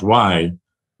figure out why.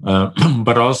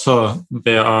 But also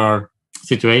there are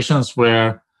situations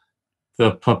where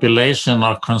the population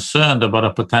are concerned about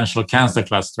a potential cancer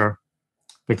cluster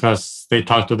because they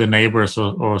talk to the neighbors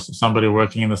or somebody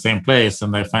working in the same place,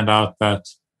 and they find out that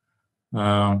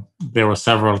there were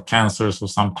several cancers of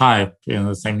some type in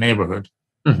the same neighborhood.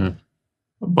 Mm-hmm.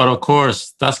 But of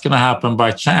course, that's going to happen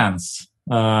by chance.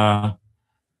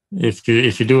 If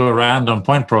you do a random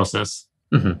point process,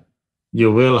 mm-hmm.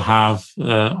 you will have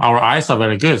our eyes are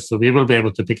very good, so we will be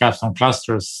able to pick up some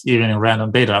clusters even in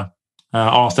random data.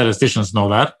 All statisticians know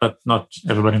that, but not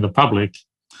everybody in the public.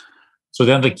 So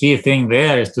then the key thing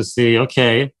there is to see,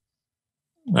 okay,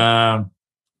 there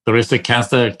is a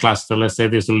cancer cluster. Let's say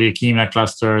there's a leukemia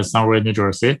cluster somewhere in New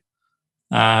Jersey.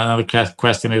 Another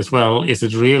question is, well, is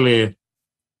it really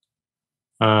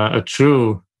a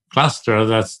true cluster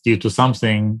that's due to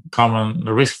something common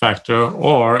risk factor,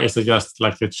 or is it just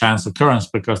like a chance occurrence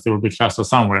because there will be cluster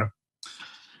somewhere?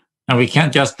 And we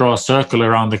can't just draw a circle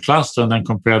around the cluster and then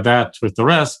compare that with the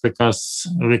rest, because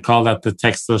we call that the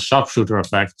Texas sharpshooter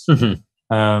effect.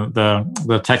 Mm-hmm.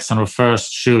 The Texan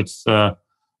first shoots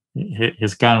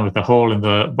his gun with a hole in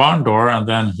the barn door, and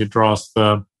then he draws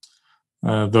the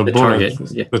bullet,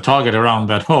 the target around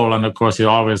that hole, and of course he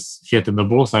always hit in the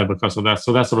bullseye because of that.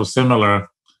 So that's sort of similar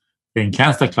in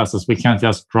cancer clusters. We can't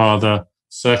just draw the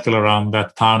circle around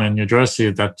that town in New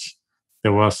Jersey that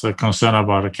there was a concern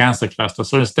about a cancer cluster.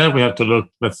 So instead we have to look,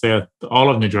 let's say, at all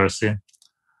of New Jersey,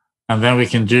 and then we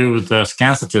can do the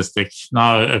scan statistic.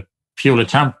 Now a purely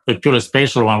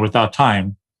spatial one without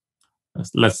time,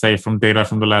 let's say from data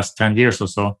from the last 10 years or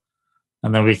so,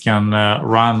 and then we can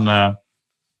run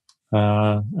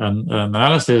an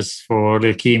analysis for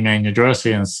leukemia in New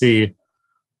Jersey and see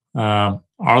are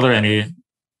there any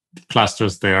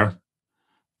clusters there,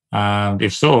 and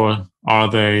if so,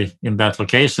 are they in that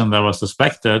location that was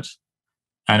suspected,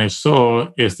 and if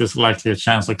so, is this likely a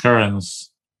chance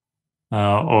occurrence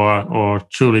or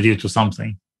truly due to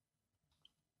something?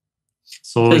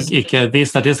 So these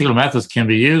statistical methods can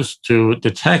be used to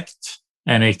detect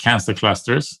any cancer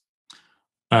clusters,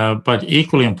 but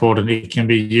equally important, it can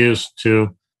be used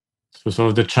to sort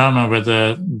of determine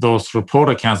whether those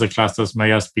reported cancer clusters may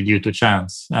just be due to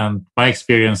chance. And my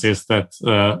experience is that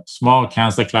small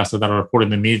cancer clusters that are reported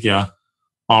in the media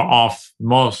are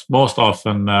most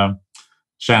often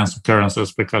chance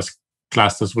occurrences, because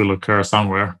clusters will occur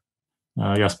somewhere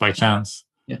just by chance.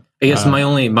 Yeah, I guess my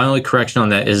only correction on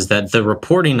that is that the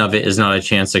reporting of it is not a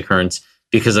chance occurrence,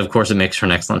 because of course it makes for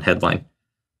an excellent headline.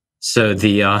 So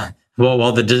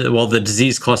while the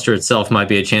disease cluster itself might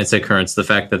be a chance occurrence, the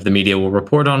fact that the media will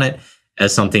report on it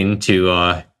as something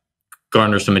to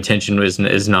garner some attention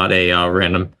is not a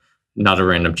random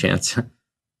chance.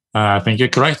 I think you're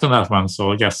correct on that one.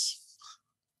 So yes.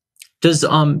 Does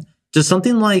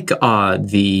something like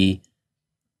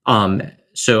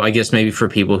so I guess maybe for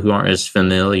people who aren't as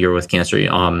familiar with cancer,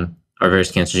 or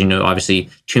various cancers, obviously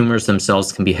tumors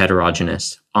themselves can be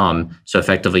heterogeneous. So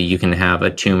effectively, you can have a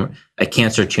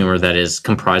cancer tumor that is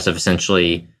comprised of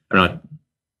essentially,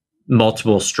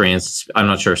 multiple strands. I'm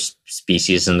not sure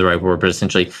species is the right word, but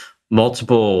essentially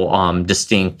multiple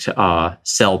distinct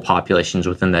cell populations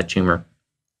within that tumor.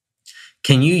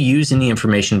 Can you use any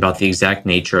information about the exact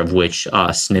nature of which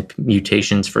SNP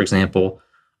mutations, for example,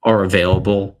 are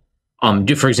available?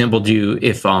 If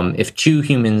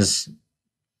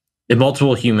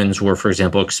multiple humans were, for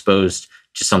example, exposed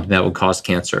to something that would cause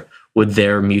cancer, would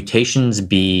their mutations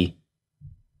tend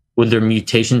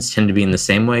to be in the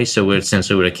same way? So would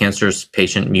a cancerous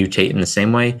patient mutate in the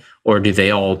same way, or do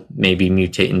they all maybe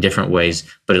mutate in different ways,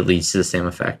 but it leads to the same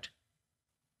effect?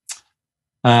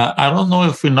 I don't know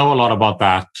if we know a lot about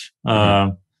that.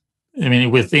 Mm-hmm.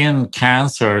 Within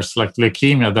cancers like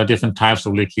leukemia, there are different types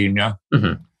of leukemia.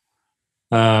 Mm-hmm.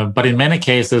 But in many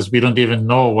cases, we don't even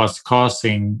know what's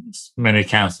causing many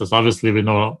cancers. Obviously, we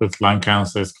know with lung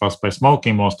cancer it's caused by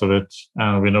smoking, most of it,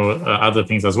 and we know other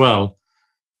things as well.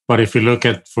 But if we look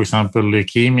at, for example,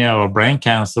 leukemia or brain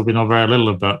cancer, we know very little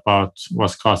about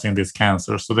what's causing these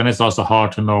cancers. So then it's also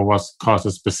hard to know what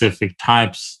causes specific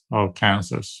types of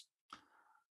cancers.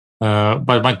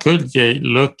 But one could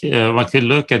look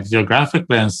at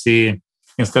geographically and see,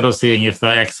 instead of seeing if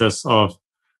there are excess of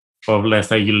let's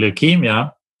say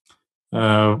leukemia,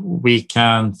 we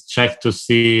can check to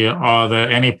see are there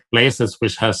any places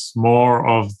which has more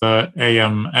of the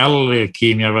AML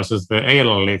leukemia versus the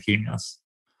ALL leukemias,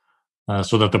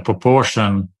 so that the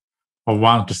proportion of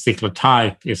one particular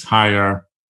type is higher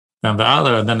than the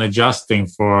other, and then adjusting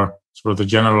for sort of the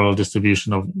general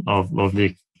distribution of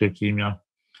leukemia.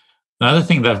 Another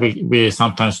thing that we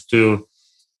sometimes do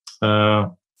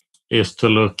is to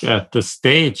look at the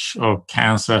stage of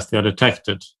cancer as they are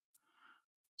detected.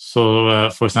 So,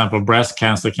 for example, breast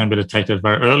cancer can be detected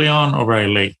very early on or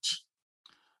very late.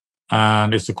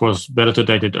 And it's, of course, better to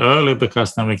detect it early,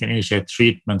 because then we can initiate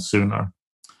treatment sooner.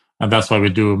 And that's why we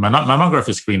do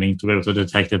mammography screening, to be able to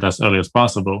detect it as early as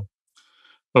possible.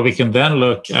 But we can then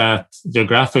look at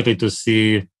geographically to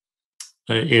see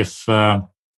if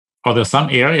are there some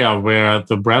area where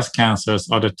the breast cancers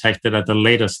are detected at a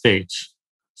later stage.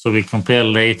 So we compare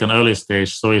late and early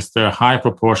stage. So is there a high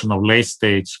proportion of late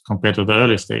stage compared to the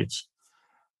early stage?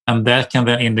 And that can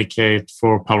then indicate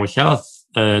for public health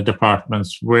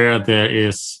departments where there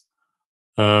is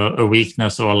a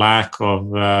weakness or a lack of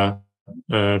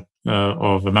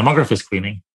mammography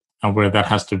screening, and where that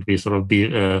has to be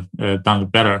done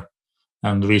better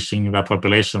and reaching that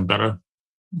population better.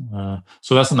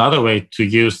 So that's another way to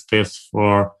use this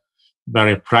for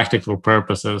very practical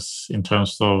purposes in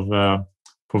terms of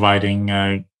providing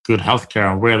good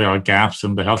healthcare and where there are gaps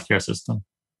in the healthcare system.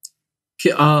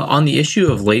 On the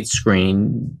issue of late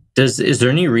screening, is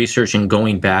there any research in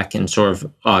going back and sort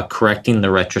of correcting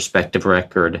the retrospective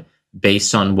record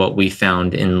based on what we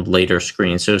found in later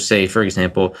screening? So say, for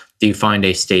example, do you find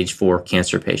a stage 4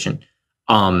 cancer patient?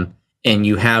 And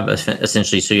you have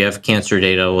essentially, so you have cancer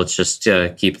data. Let's just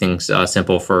keep things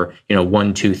simple for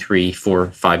 1, 2, 3,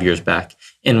 4, 5 years back.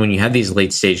 And when you have these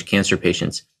late stage cancer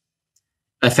patients,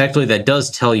 effectively that does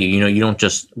tell you, you don't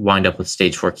just wind up with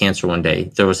stage 4 cancer one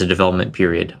day. There was a development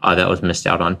period that was missed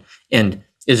out on. And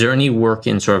is there any work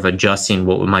in sort of adjusting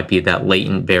what might be that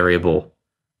latent variable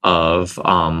of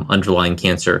underlying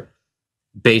cancer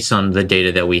based on the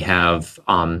data that we have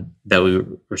that we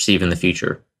receive in the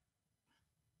future?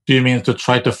 Do you mean to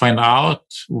try to find out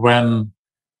when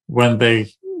I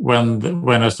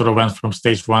sort of went from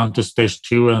stage 1 to stage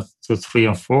 2 and to 3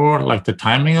 and 4, like the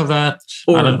timing of that?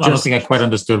 I don't think I quite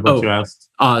understood what you asked.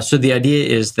 So the idea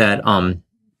is that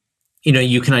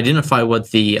you can identify what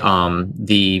the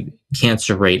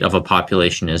cancer rate of a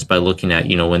population is by looking at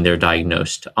when they're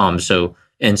diagnosed. So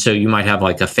you might have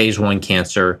like a phase 1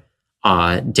 cancer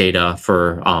data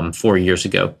for 4 years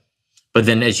ago. But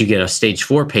then as you get a stage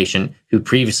 4 patient who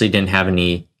previously didn't have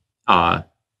any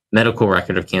medical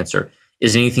record of cancer,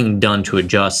 is anything done to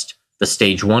adjust the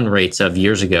stage 1 rates of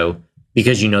years ago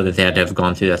because that they had to have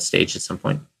gone through that stage at some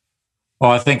point?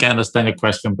 Well, I think I understand your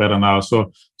question better now.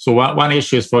 So one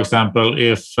issue is, for example,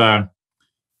 if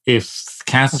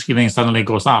cancer screening suddenly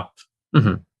goes up,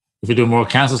 mm-hmm. if we do more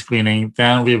cancer screening,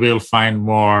 then we will find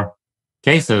more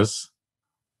cases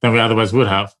than we otherwise would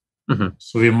have. Mm-hmm.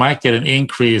 So we might get an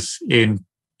increase in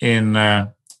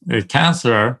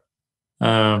cancer,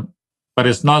 but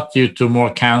it's not due to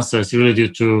more cancer. It's really due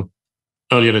to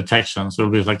earlier detection. So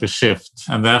it'll be like a shift.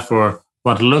 And therefore,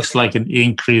 what looks like an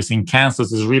increase in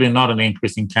cancers is really not an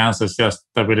increase in cancer. It's just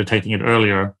that we're detecting it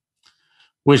earlier,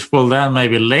 which will then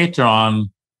maybe later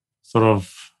on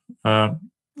that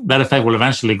effect will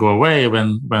eventually go away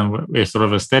when we're sort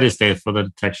of a steady state for the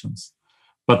detections.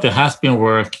 But there has been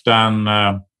work done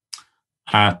by,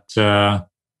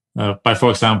 for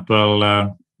example,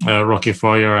 Rocky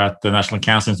Foyer at the National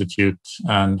Cancer Institute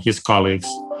and his colleagues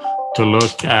to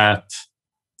look at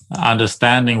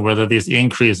understanding whether these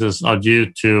increases are due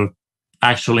to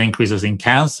actual increases in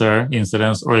cancer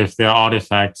incidence or if they are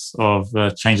artifacts of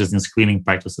changes in screening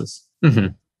practices. Mm-hmm.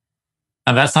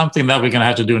 And that's something that we're going to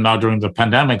have to do now during the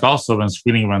pandemic also. When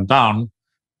screening went down,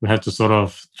 we had to sort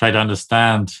of try to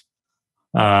understand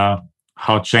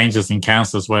how changes in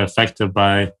cancers were affected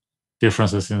by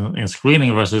differences in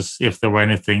screening versus if there were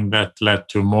anything that led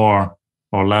to more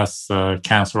or less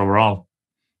cancer overall.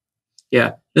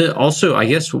 Yeah. Also, I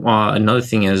guess another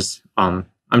thing is I'm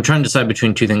trying to decide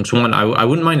between two things. One, I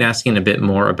wouldn't mind asking a bit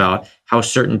more about how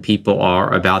certain people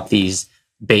are about these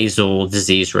basal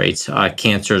disease rates.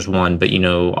 Cancer is one, but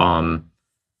salmonella,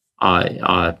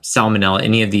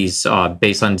 any of these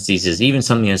baseline diseases, even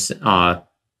something as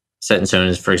set in stone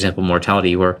as, for example,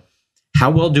 mortality, where how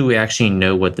well do we actually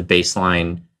know what the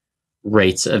baseline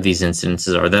rates of these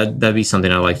incidences are? That'd be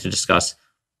something I'd like to discuss.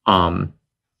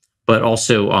 But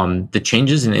also the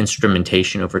changes in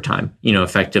instrumentation over time.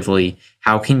 Effectively,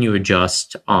 how can you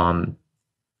adjust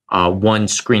one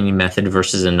screening method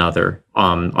versus another?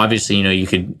 Obviously, you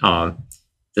could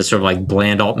the sort of like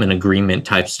bland Altman agreement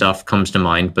type stuff comes to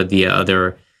mind, but the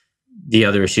other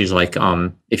issues like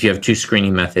if you have two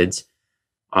screening methods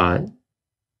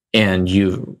and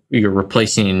you're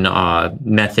replacing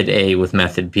method A with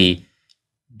method B,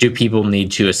 do people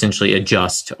need to essentially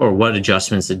adjust, or what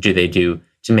adjustments do they do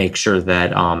to make sure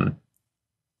that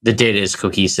the data is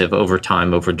cohesive over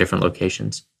time over different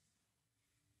locations?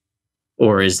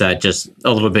 Or is that just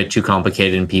a little bit too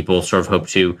complicated and people sort of hope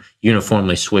to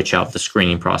uniformly switch out the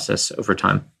screening process over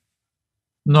time?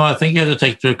 No, I think you have to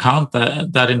take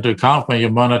that into account when you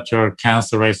monitor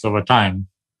cancer rates over time.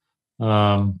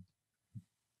 And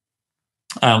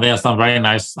there's some very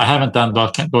nice, I haven't done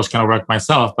those kind of work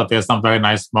myself, but there's some very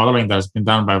nice modeling that has been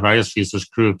done by various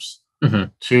research groups mm-hmm.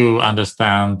 to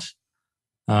understand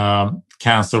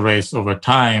cancer rates over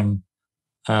time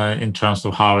in terms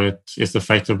of how it is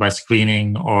affected by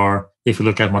screening, or if you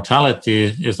look at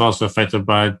mortality, it's also affected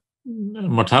by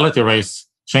mortality rates.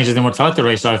 Changes in mortality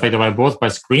rates are affected by both by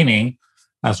screening,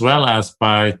 as well as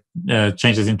by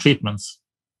changes in treatments.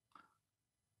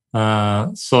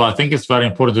 So I think it's very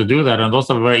important to do that, and those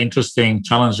are very interesting,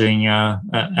 challenging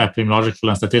epidemiological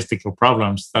and statistical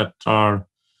problems that are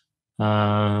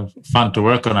fun to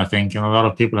work on, I think, and a lot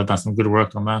of people have done some good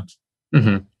work on that.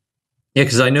 Mm-hmm. Yeah,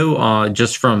 because I know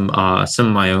just from some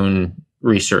of my own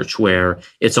research where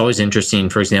it's always interesting,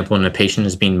 for example, when a patient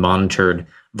is being monitored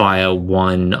via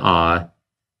one,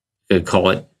 they call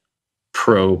it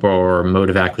probe or mode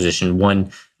of acquisition, one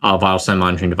vital sign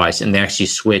monitoring device, and they actually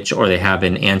switch or they have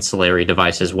an ancillary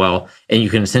device as well. And you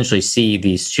can essentially see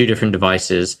these two different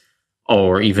devices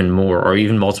or even more, or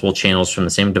even multiple channels from the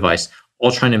same device,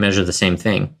 all trying to measure the same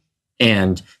thing.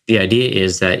 And the idea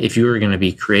is that if you were going to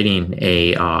be creating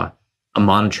a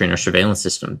monitoring or surveillance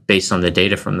system based on the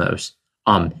data from those,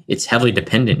 it's heavily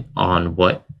dependent on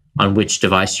which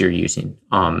device you're using.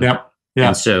 Yeah.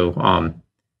 And so,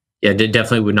 they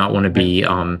definitely would not want to be. Go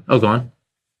on.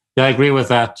 Yeah, I agree with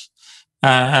that.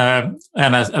 And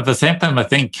at the same time, I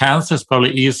think cancer is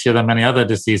probably easier than many other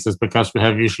diseases because we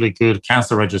have usually good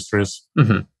cancer registries.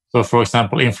 Mm-hmm. So, for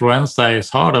example, influenza is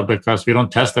harder because we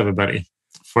don't test everybody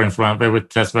for influenza. We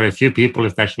test very few people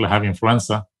if they actually have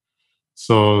influenza.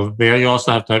 So there you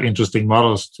also have to have interesting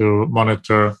models to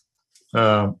monitor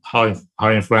how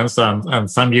influenza.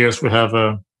 And some years we have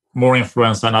more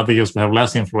influenza, and other years we have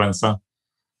less influenza.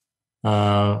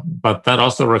 But that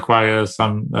also requires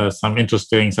some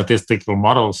interesting statistical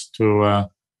models to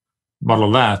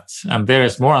model that. And there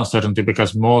is more uncertainty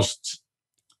because most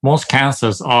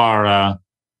cancers are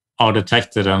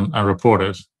detected and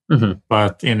reported. Mm-hmm.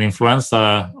 But in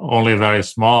influenza, only very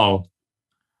small,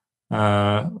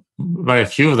 very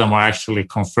few of them are actually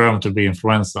confirmed to be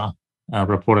influenza,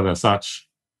 reported as such.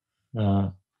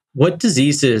 What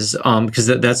diseases, because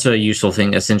that's a useful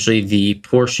thing, essentially the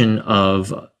proportion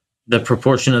of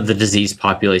the disease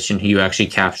population who you actually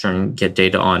capture and get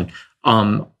data on.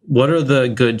 What are the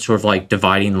good sort of like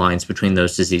dividing lines between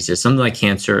those diseases? Something like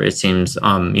cancer, it seems,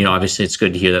 obviously it's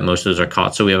good to hear that most of those are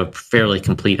caught. So we have a fairly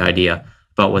complete idea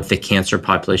about what the cancer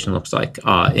population looks like.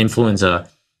 Influenza,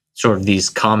 sort of these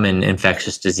common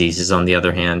infectious diseases, on the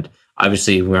other hand,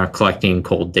 obviously we aren't collecting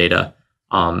cold data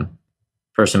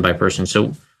person by person.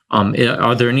 So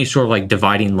are there any sort of like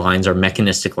dividing lines or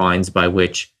mechanistic lines by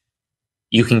which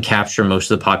you can capture most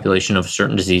of the population of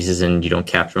certain diseases and you don't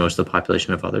capture most of the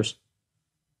population of others?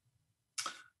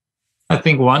 I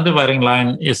think one dividing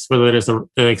line is whether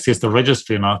there exists a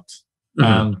registry or not. Mm-hmm.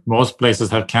 And most places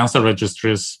have cancer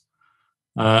registries.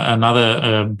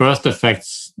 Another birth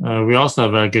defects, we also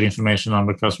have very good information on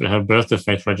because we have birth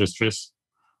defect registries.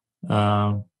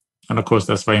 And of course,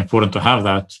 that's very important to have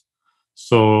that.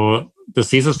 So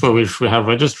diseases for which we have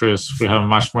registries, we have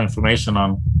much more information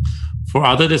on. For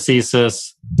other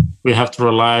diseases, we have to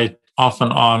rely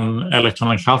often on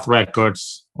electronic health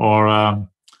records or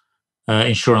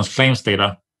insurance claims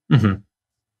data. Mm-hmm.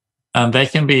 And they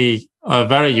can be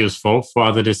very useful for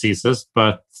other diseases,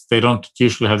 but they don't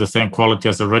usually have the same quality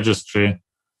as a registry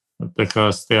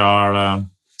because they are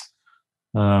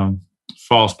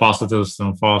false positives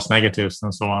and false negatives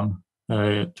and so on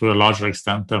to a larger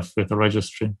extent than with a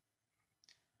registry.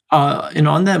 And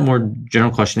on that more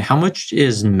general question, how much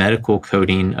is medical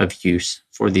coding of use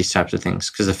for these types of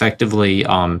things? Because effectively,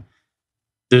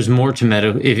 there's more to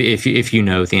medical. If you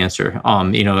know the answer,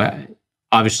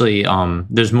 obviously,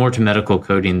 there's more to medical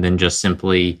coding than just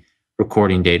simply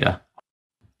recording data,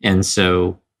 and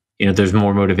so there's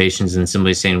more motivations than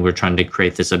simply saying we're trying to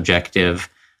create this objective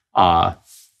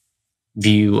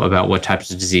view about what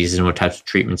types of diseases and what types of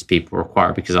treatments people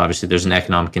require. Because obviously, there's an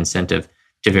economic incentive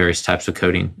to various types of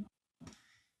coding.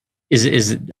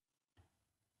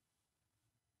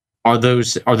 Are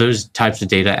those types of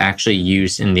data actually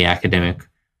used in the academic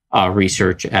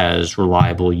research as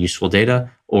reliable, useful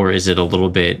data, or is it a little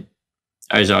bit?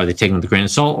 Are they taking with a grain of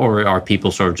salt, or are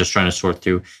people sort of just trying to sort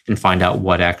through and find out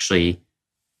what actually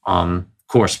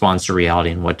corresponds to reality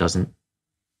and what doesn't?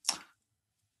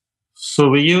 So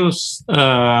we use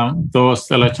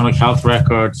those electronic health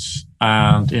records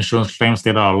and insurance claims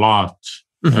data a lot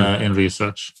in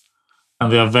research.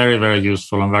 And they are very, very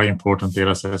useful and very important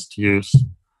data sets to use.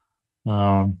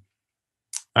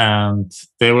 And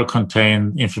they will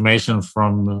contain information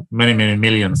from many, many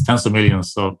millions, tens of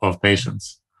millions of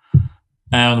patients.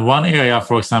 And one area,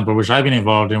 for example, which I've been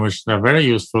involved in, which are very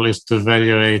useful, is to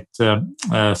evaluate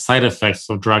side effects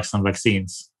of drugs and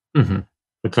vaccines. Mm-hmm.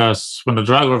 Because when a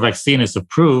drug or vaccine is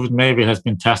approved, maybe it has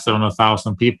been tested on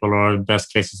 1,000 people, or in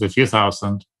best cases, a few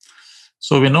thousand.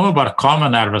 So we know about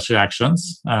common adverse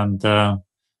reactions, and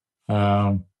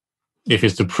if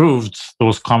it's approved,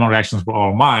 those common reactions were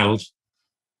all mild.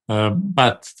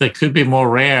 But there could be more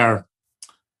rare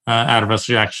adverse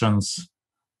reactions,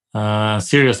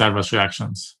 serious adverse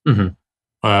reactions.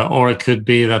 Or it could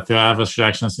be that there are adverse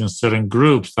reactions in certain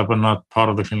groups that were not part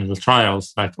of the clinical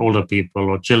trials, like older people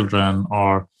or children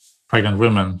or pregnant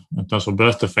women in terms of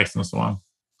birth defects and so on.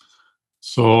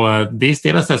 So these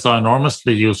data sets are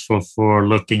enormously useful for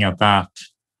looking at that.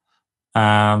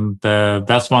 And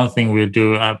that's one thing we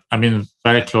do. I've been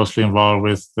very closely involved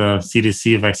with the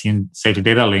CDC Vaccine Safety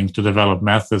Data Link to develop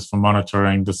methods for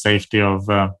monitoring the safety of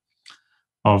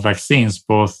vaccines,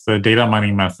 both data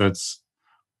mining methods,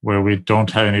 where we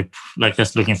don't have any, like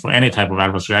just looking for any type of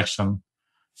adverse reaction,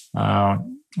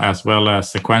 as well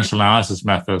as sequential analysis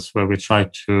methods, where we try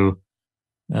to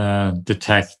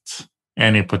detect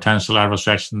any potential adverse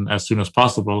reaction as soon as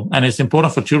possible. And it's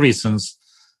important for two reasons.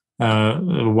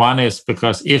 One is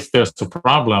because if there's a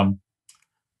problem,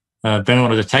 then we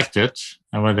want to detect it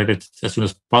and we detect it as soon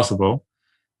as possible.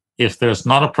 If there's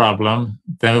not a problem,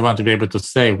 then we want to be able to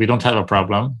say we don't have a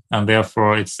problem, and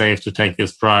therefore it's safe to take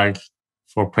this drug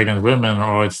for pregnant women,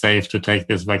 or it's safe to take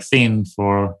this vaccine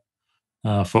for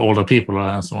older people,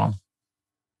 and so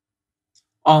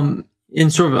on. In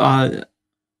sort of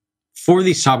for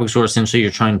these topics, or essentially you're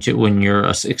trying to, when you're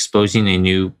exposing a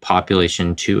new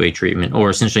population to a treatment, or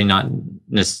essentially not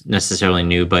necessarily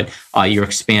new, but you're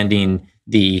expanding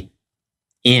the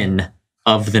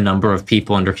of the number of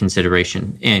people under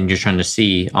consideration, and you're trying to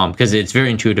see, because it's very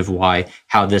intuitive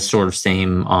how this sort of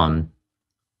same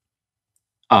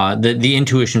the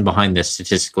intuition behind this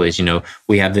statistically is,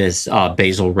 we have this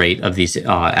basal rate of these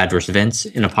adverse events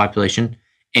in a population,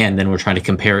 and then we're trying to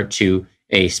compare it to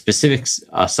a specific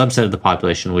subset of the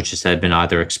population, which has been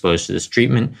either exposed to this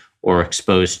treatment or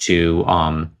exposed to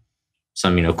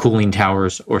some, cooling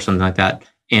towers or something like that,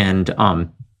 and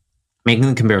making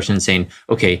the comparison and saying,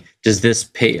 okay, does this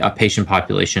patient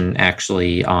population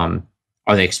actually, are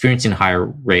they experiencing a higher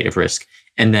rate of risk?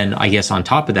 And then I guess on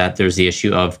top of that, there's the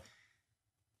issue of,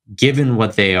 given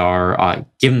what they are,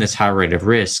 given this high rate of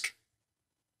risk,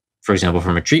 for example,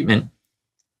 from a treatment,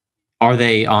 are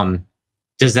they,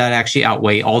 does that actually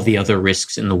outweigh all the other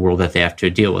risks in the world that they have to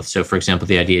deal with? So, for example,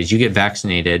 the idea is you get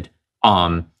vaccinated,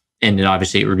 and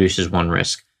it reduces one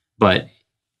risk, but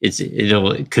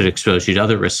it could expose you to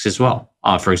other risks as well.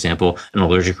 For example, an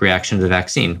allergic reaction to the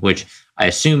vaccine, which I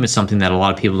assume is something that a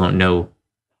lot of people don't know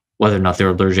whether or not they're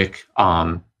allergic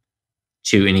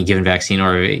to any given vaccine,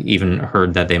 or even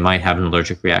heard that they might have an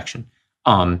allergic reaction.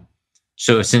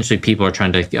 So essentially, people are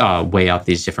trying to weigh out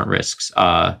these different risks.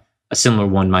 A similar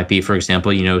one might be, for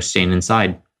example, staying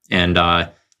inside and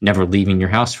never leaving your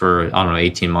house for,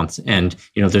 18 months. And,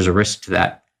 there's a risk to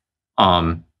that.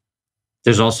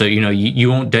 There's also, you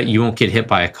won't get hit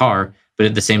by a car, but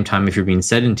at the same time, if you're being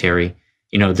sedentary,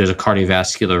 there's a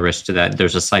cardiovascular risk to that.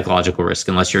 There's a psychological risk,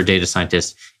 unless you're a data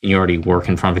scientist and you already work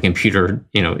in front of a computer,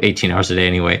 18 hours a day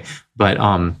anyway. But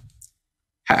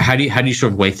how do you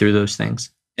sort of weigh through those things?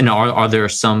 And are there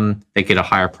some that get a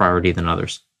higher priority than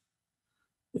others?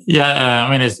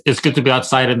 Yeah, it's good to be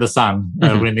outside in the sun.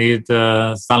 We need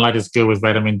sunlight is good with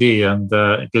vitamin D, and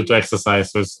good to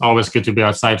exercise. So it's always good to be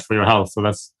outside for your health. So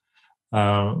that's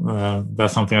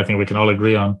something I think we can all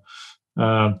agree on.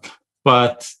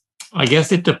 But I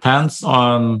guess it depends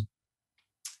on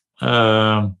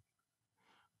the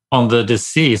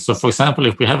disease. So, for example,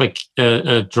 if we have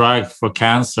a drug for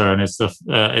cancer and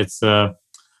it's a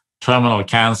terminal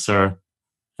cancer,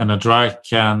 and a drug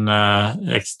can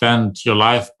extend your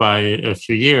life by a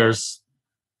few years,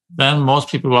 then most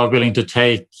people are willing to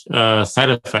take side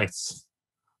effects.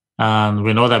 And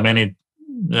we know that many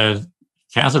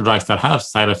cancer drugs that have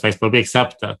side effects, but we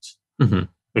accept that.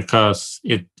 Because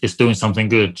it is doing something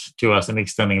good to us and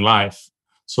extending life.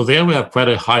 So there we have quite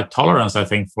a high tolerance, I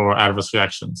think, for adverse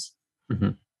reactions.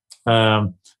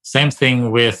 Same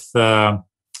thing with the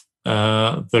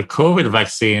COVID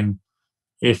vaccine.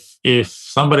 If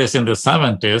somebody is in the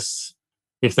 70s,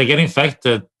 if they get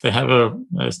infected, they have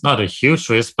it's not a huge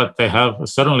risk, but they have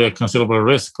certainly a considerable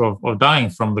risk of dying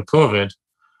from the COVID.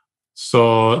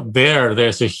 So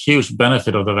there's a huge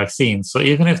benefit of the vaccine. So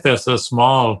even if there's a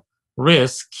small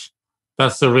risk,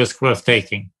 that's a risk worth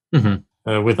taking,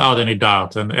 without any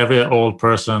doubt. And every old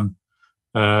person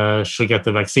should get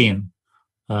the vaccine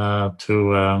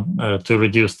to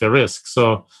reduce their risk.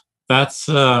 So that's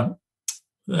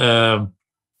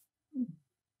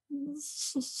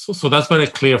so that's very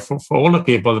clear for older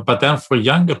people. But then for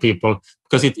younger people,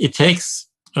 because it takes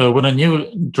when a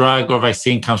new drug or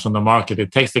vaccine comes on the market,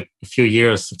 it takes a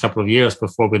couple of years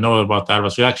before we know about the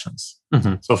adverse reactions.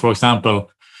 So, for example,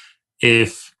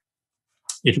 if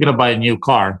you're going to buy a new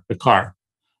car,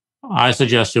 I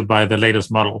suggest you buy the latest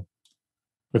model,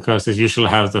 because it usually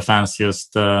has the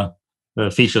fanciest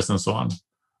features and so on.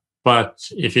 But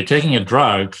if you're taking a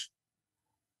drug,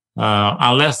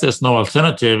 unless there's no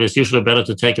alternative, it's usually better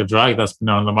to take a drug that's been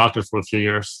on the market for a few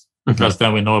years, because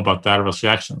then we know about the adverse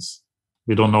reactions.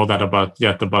 We don't know that about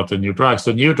the new drugs.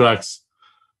 So new drugs,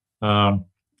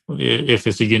 if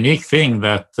it's a unique thing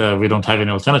that we don't have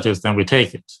any alternatives, then we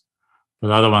take it.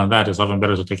 But other than that, it's often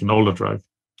better to take an older drug.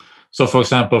 So, for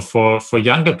example, for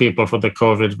younger people, for the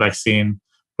COVID vaccine,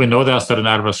 we know there are certain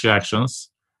adverse reactions,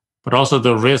 but also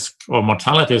the risk of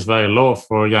mortality is very low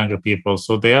for younger people.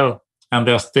 So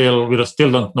we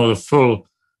still don't know the full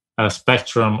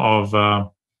spectrum of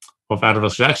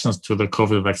adverse reactions to the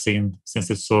COVID vaccine since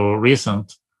it's so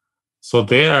recent. So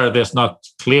there's not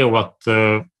clear what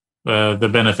the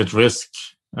benefit risk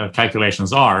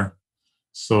calculations are.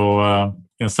 So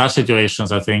in such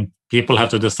situations, I think people have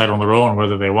to decide on their own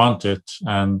whether they want it.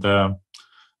 And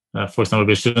for example,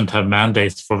 we shouldn't have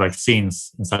mandates for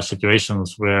vaccines in such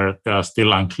situations where they are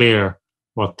still unclear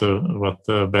what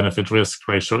the benefit risk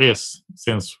ratio is,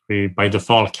 since we by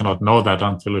default cannot know that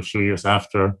until a few years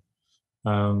after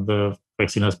the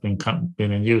vaccine has been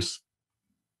in use.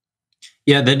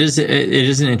 Yeah, it is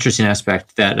an interesting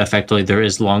aspect that effectively there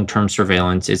is long-term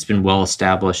surveillance. It's been well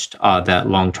established that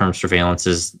long-term surveillance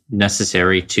is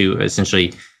necessary to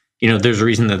essentially, there's a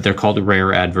reason that they're called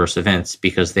rare adverse events,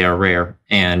 because they are rare.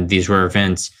 And these rare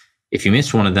events, if you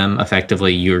miss one of them,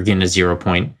 effectively you're getting a 0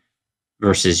 point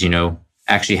versus,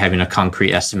 actually having a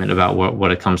concrete estimate about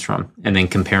what it comes from, and then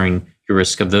comparing your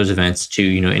risk of those events to,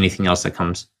 anything else that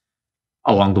comes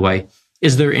along the way.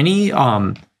 Is there any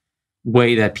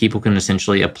way that people can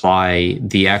essentially apply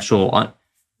the actual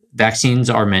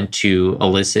vaccines are meant to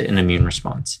elicit an immune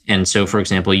response? And so, for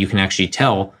example, you can actually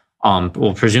tell,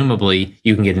 presumably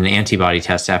you can get an antibody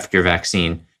test after your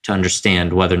vaccine to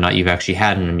understand whether or not you've actually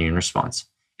had an immune response.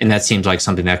 And that seems like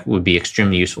something that would be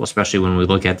extremely useful, especially when we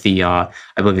look at the, I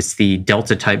believe it's the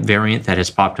Delta type variant that has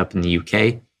popped up in the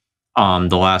UK.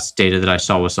 The last data that I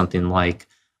saw was something like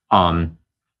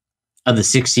of the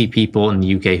 60 people in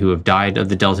the UK who have died of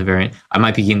the Delta variant. I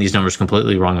might be getting these numbers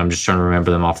completely wrong. I'm just trying to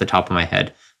remember them off the top of my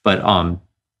head. But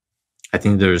I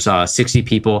think there's 60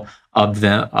 people of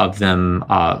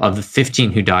the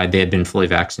 15 who died, they had been fully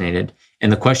vaccinated.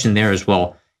 And the question there is,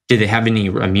 well, did they have any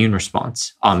immune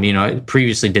response?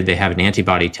 Previously, did they have an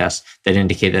antibody test that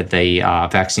indicated that the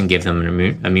vaccine gave them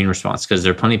an immune response? Because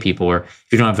there are plenty of people where if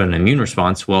you don't have an immune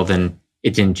response, well, then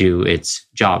it didn't do its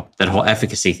job. That whole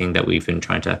efficacy thing that we've been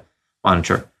trying to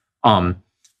monitor.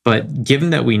 But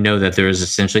given that we know that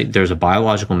there's a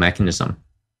biological mechanism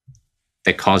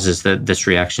that causes this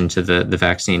reaction to the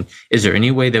vaccine, is there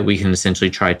any way that we can essentially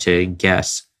try to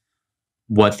guess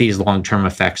what these long-term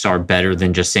effects are better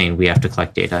than just saying we have to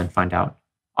collect data and find out?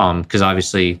 Because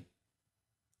obviously,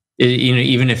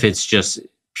 even if it's just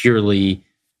purely,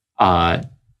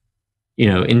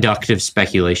 inductive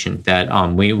speculation that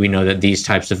we know that these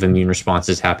types of immune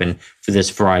responses happen for this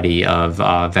variety of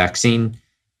vaccine,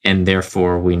 and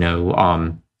therefore we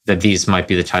know that these might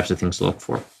be the types of things to look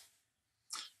for.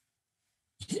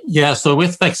 Yeah, so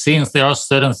with vaccines, there are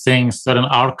certain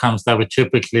outcomes that we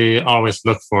typically always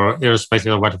look for,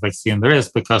 irrespective of what vaccine there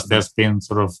is, because there's been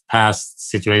sort of past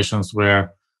situations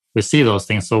where we see those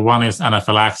things. So one is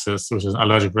anaphylaxis, which is an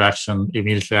allergic reaction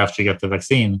immediately after you get the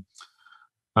vaccine,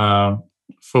 for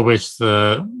which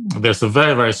there's a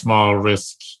very, very small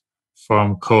risk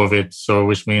from COVID. So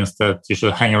which means that you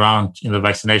should hang around in the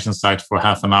vaccination site for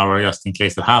half an hour just in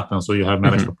case it happens, so you have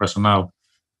medical personnel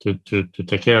to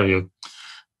take care of you.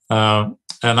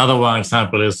 Another one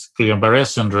example is Guillain-Barré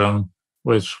syndrome,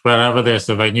 which wherever there's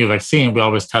a new vaccine, we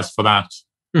always test for that.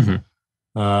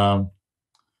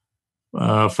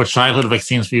 For childhood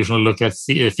vaccines, we usually look at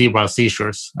febrile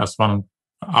seizures as one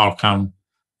outcome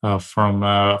from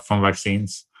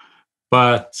vaccines.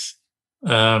 But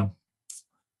then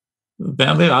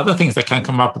there are other things that can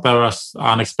come up that are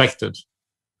unexpected.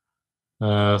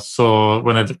 So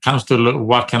when it comes to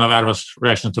what kind of adverse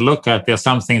reaction to look at, there are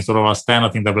some things sort of a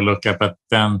standard thing that we look at, but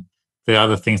then there are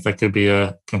other things that could be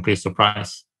a complete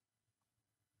surprise.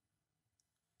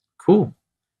 Cool.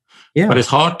 Yeah. But it's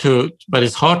hard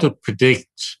to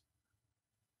predict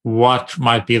what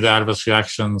might be the adverse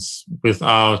reactions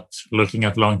without looking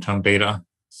at long-term data.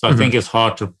 So I think it's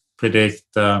hard to predict,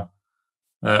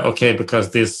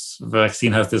 because this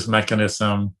vaccine has this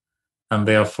mechanism, and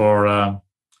therefore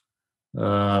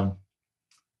and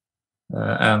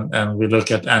we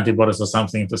look at antibodies or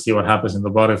something to see what happens in the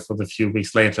body for the few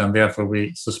weeks later, and therefore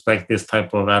we suspect this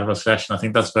type of adverse reaction. I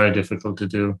think that's very difficult to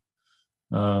do.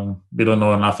 We don't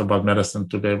know enough about medicine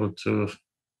to be able to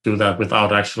do that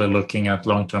without actually looking at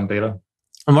long-term data.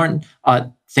 Well, Martin,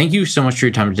 thank you so much for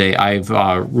your time today. I've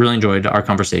really enjoyed our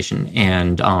conversation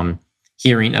and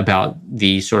hearing about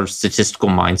the sort of statistical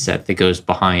mindset that goes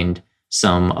behind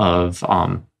some of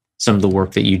the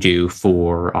work that you do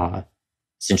for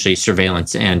essentially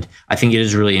surveillance. And I think it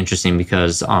is really interesting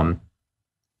because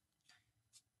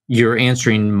you're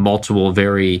answering multiple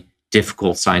very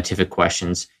difficult scientific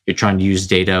questions. You're trying to use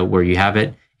data where you have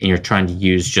it, and you're trying to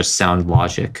use just sound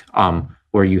logic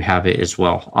where you have it as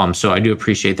well. So I do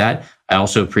appreciate that. I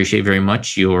also appreciate very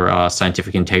much your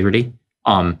scientific integrity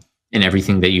in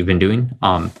everything that you've been doing.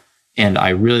 And I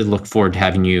really look forward to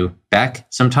having you back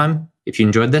sometime. If you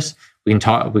enjoyed this, we can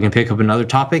talk. We can pick up another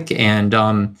topic and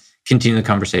continue the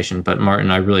conversation. But Martin,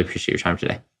 I really appreciate your time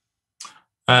today.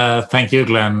 Thank you,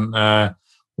 Glenn.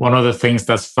 One of the things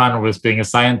that's fun with being a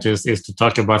scientist is to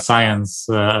talk about science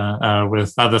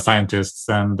with other scientists.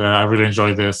 And I really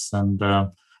enjoy this. And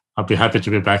I'll be happy to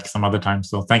be back some other time.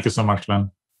 So thank you so much, Glenn.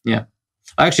 Yeah.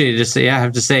 Actually, I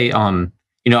have to say,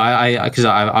 because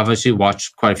I've obviously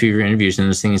watched quite a few of your interviews, and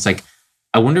this thing is like,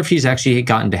 I wonder if he's actually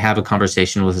gotten to have a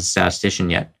conversation with a statistician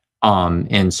yet.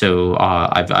 And so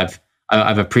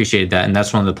I've appreciated that. And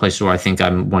that's one of the places where I think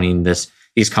I'm wanting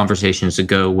these conversations to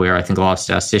go, where I think a lot of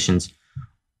statisticians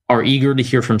are eager to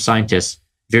hear from scientists,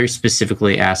 very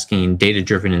specifically asking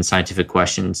data-driven and scientific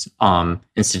questions and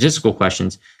statistical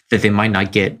questions that they might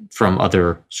not get from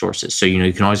other sources. So,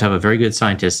 you can always have a very good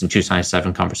scientist and two scientists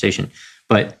having a conversation.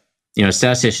 But,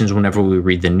 statisticians, whenever we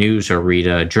read the news or read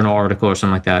a journal article or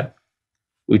something like that,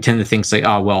 we tend to think like,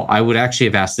 oh, well, I would actually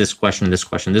have asked this question,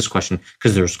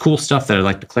 because there's cool stuff that I'd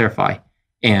like to clarify.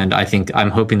 And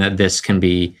I'm hoping that this can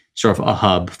be sort of a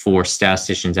hub for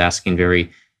statisticians asking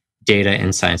very data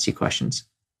and sciencey questions.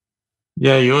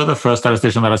 Yeah, you're the first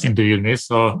statistician that has interviewed me,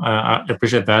 so I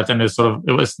appreciate that. And it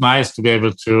was nice to be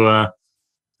able to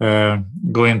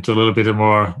go into a little bit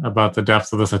more about the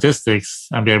depth of the statistics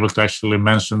and be able to actually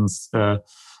mention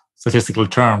statistical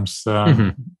terms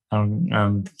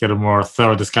and get a more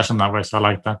thorough discussion that way. So I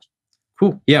like that.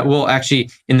 Cool. Yeah. Well,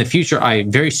 actually, in the future, I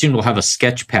very soon will have a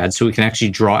sketch pad so we can actually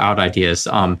draw out ideas.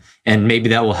 And maybe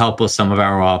that will help with some of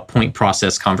our point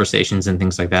process conversations and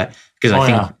things like that.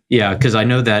 Because because I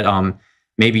know that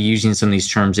maybe using some of these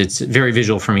terms, it's very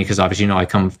visual for me because obviously,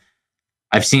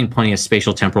 I've seen plenty of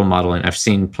spatial temporal modeling. I've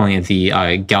seen plenty of the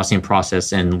Gaussian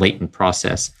process and latent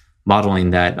process modeling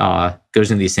that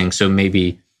goes into these things. So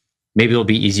maybe it'll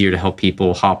be easier to help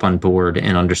people hop on board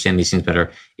and understand these things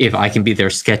better if I can be there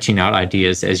sketching out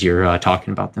ideas as you're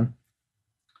talking about them.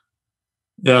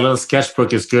 Yeah, a little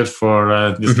sketchbook is good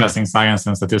for discussing science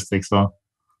and statistics. So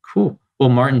cool. Well,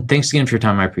 Martin, thanks again for your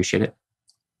time. I appreciate it.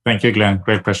 Thank you, Glenn.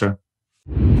 Great pleasure.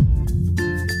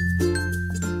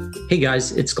 Hey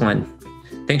guys, it's Glenn.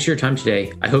 Thanks for your time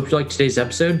today. I hope you liked today's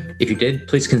episode. If you did,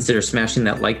 please consider smashing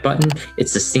that like button.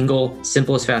 It's the single,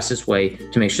 simplest, fastest way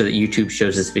to make sure that YouTube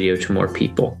shows this video to more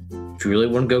people. If you really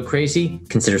want to go crazy,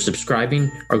 consider subscribing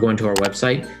or going to our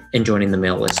website and joining the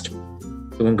mail list.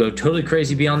 If you want to go totally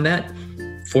crazy beyond that,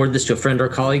 forward this to a friend or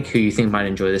colleague who you think might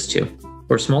enjoy this too.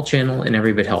 We're a small channel and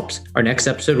every bit helps. Our next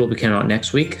episode will be coming out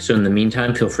next week, so in the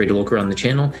meantime, feel free to look around the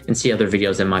channel and see other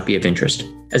videos that might be of interest.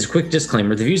 As a quick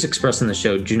disclaimer, the views expressed in the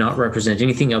show do not represent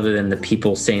anything other than the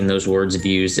people saying those words,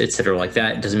 views, etc. like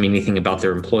that. It doesn't mean anything about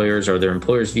their employers or their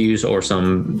employers' views or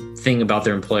some thing about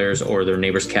their employers or their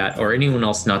neighbor's cat or anyone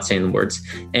else not saying the words.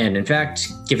 And in fact,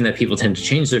 given that people tend to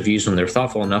change their views when they're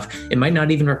thoughtful enough, it might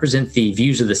not even represent the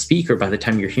views of the speaker by the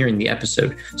time you're hearing the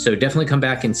episode. So definitely come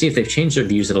back and see if they've changed their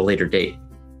views at a later date.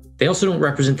 They also don't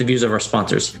represent the views of our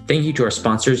sponsors. Thank you to our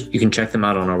sponsors. You can check them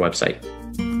out on our website.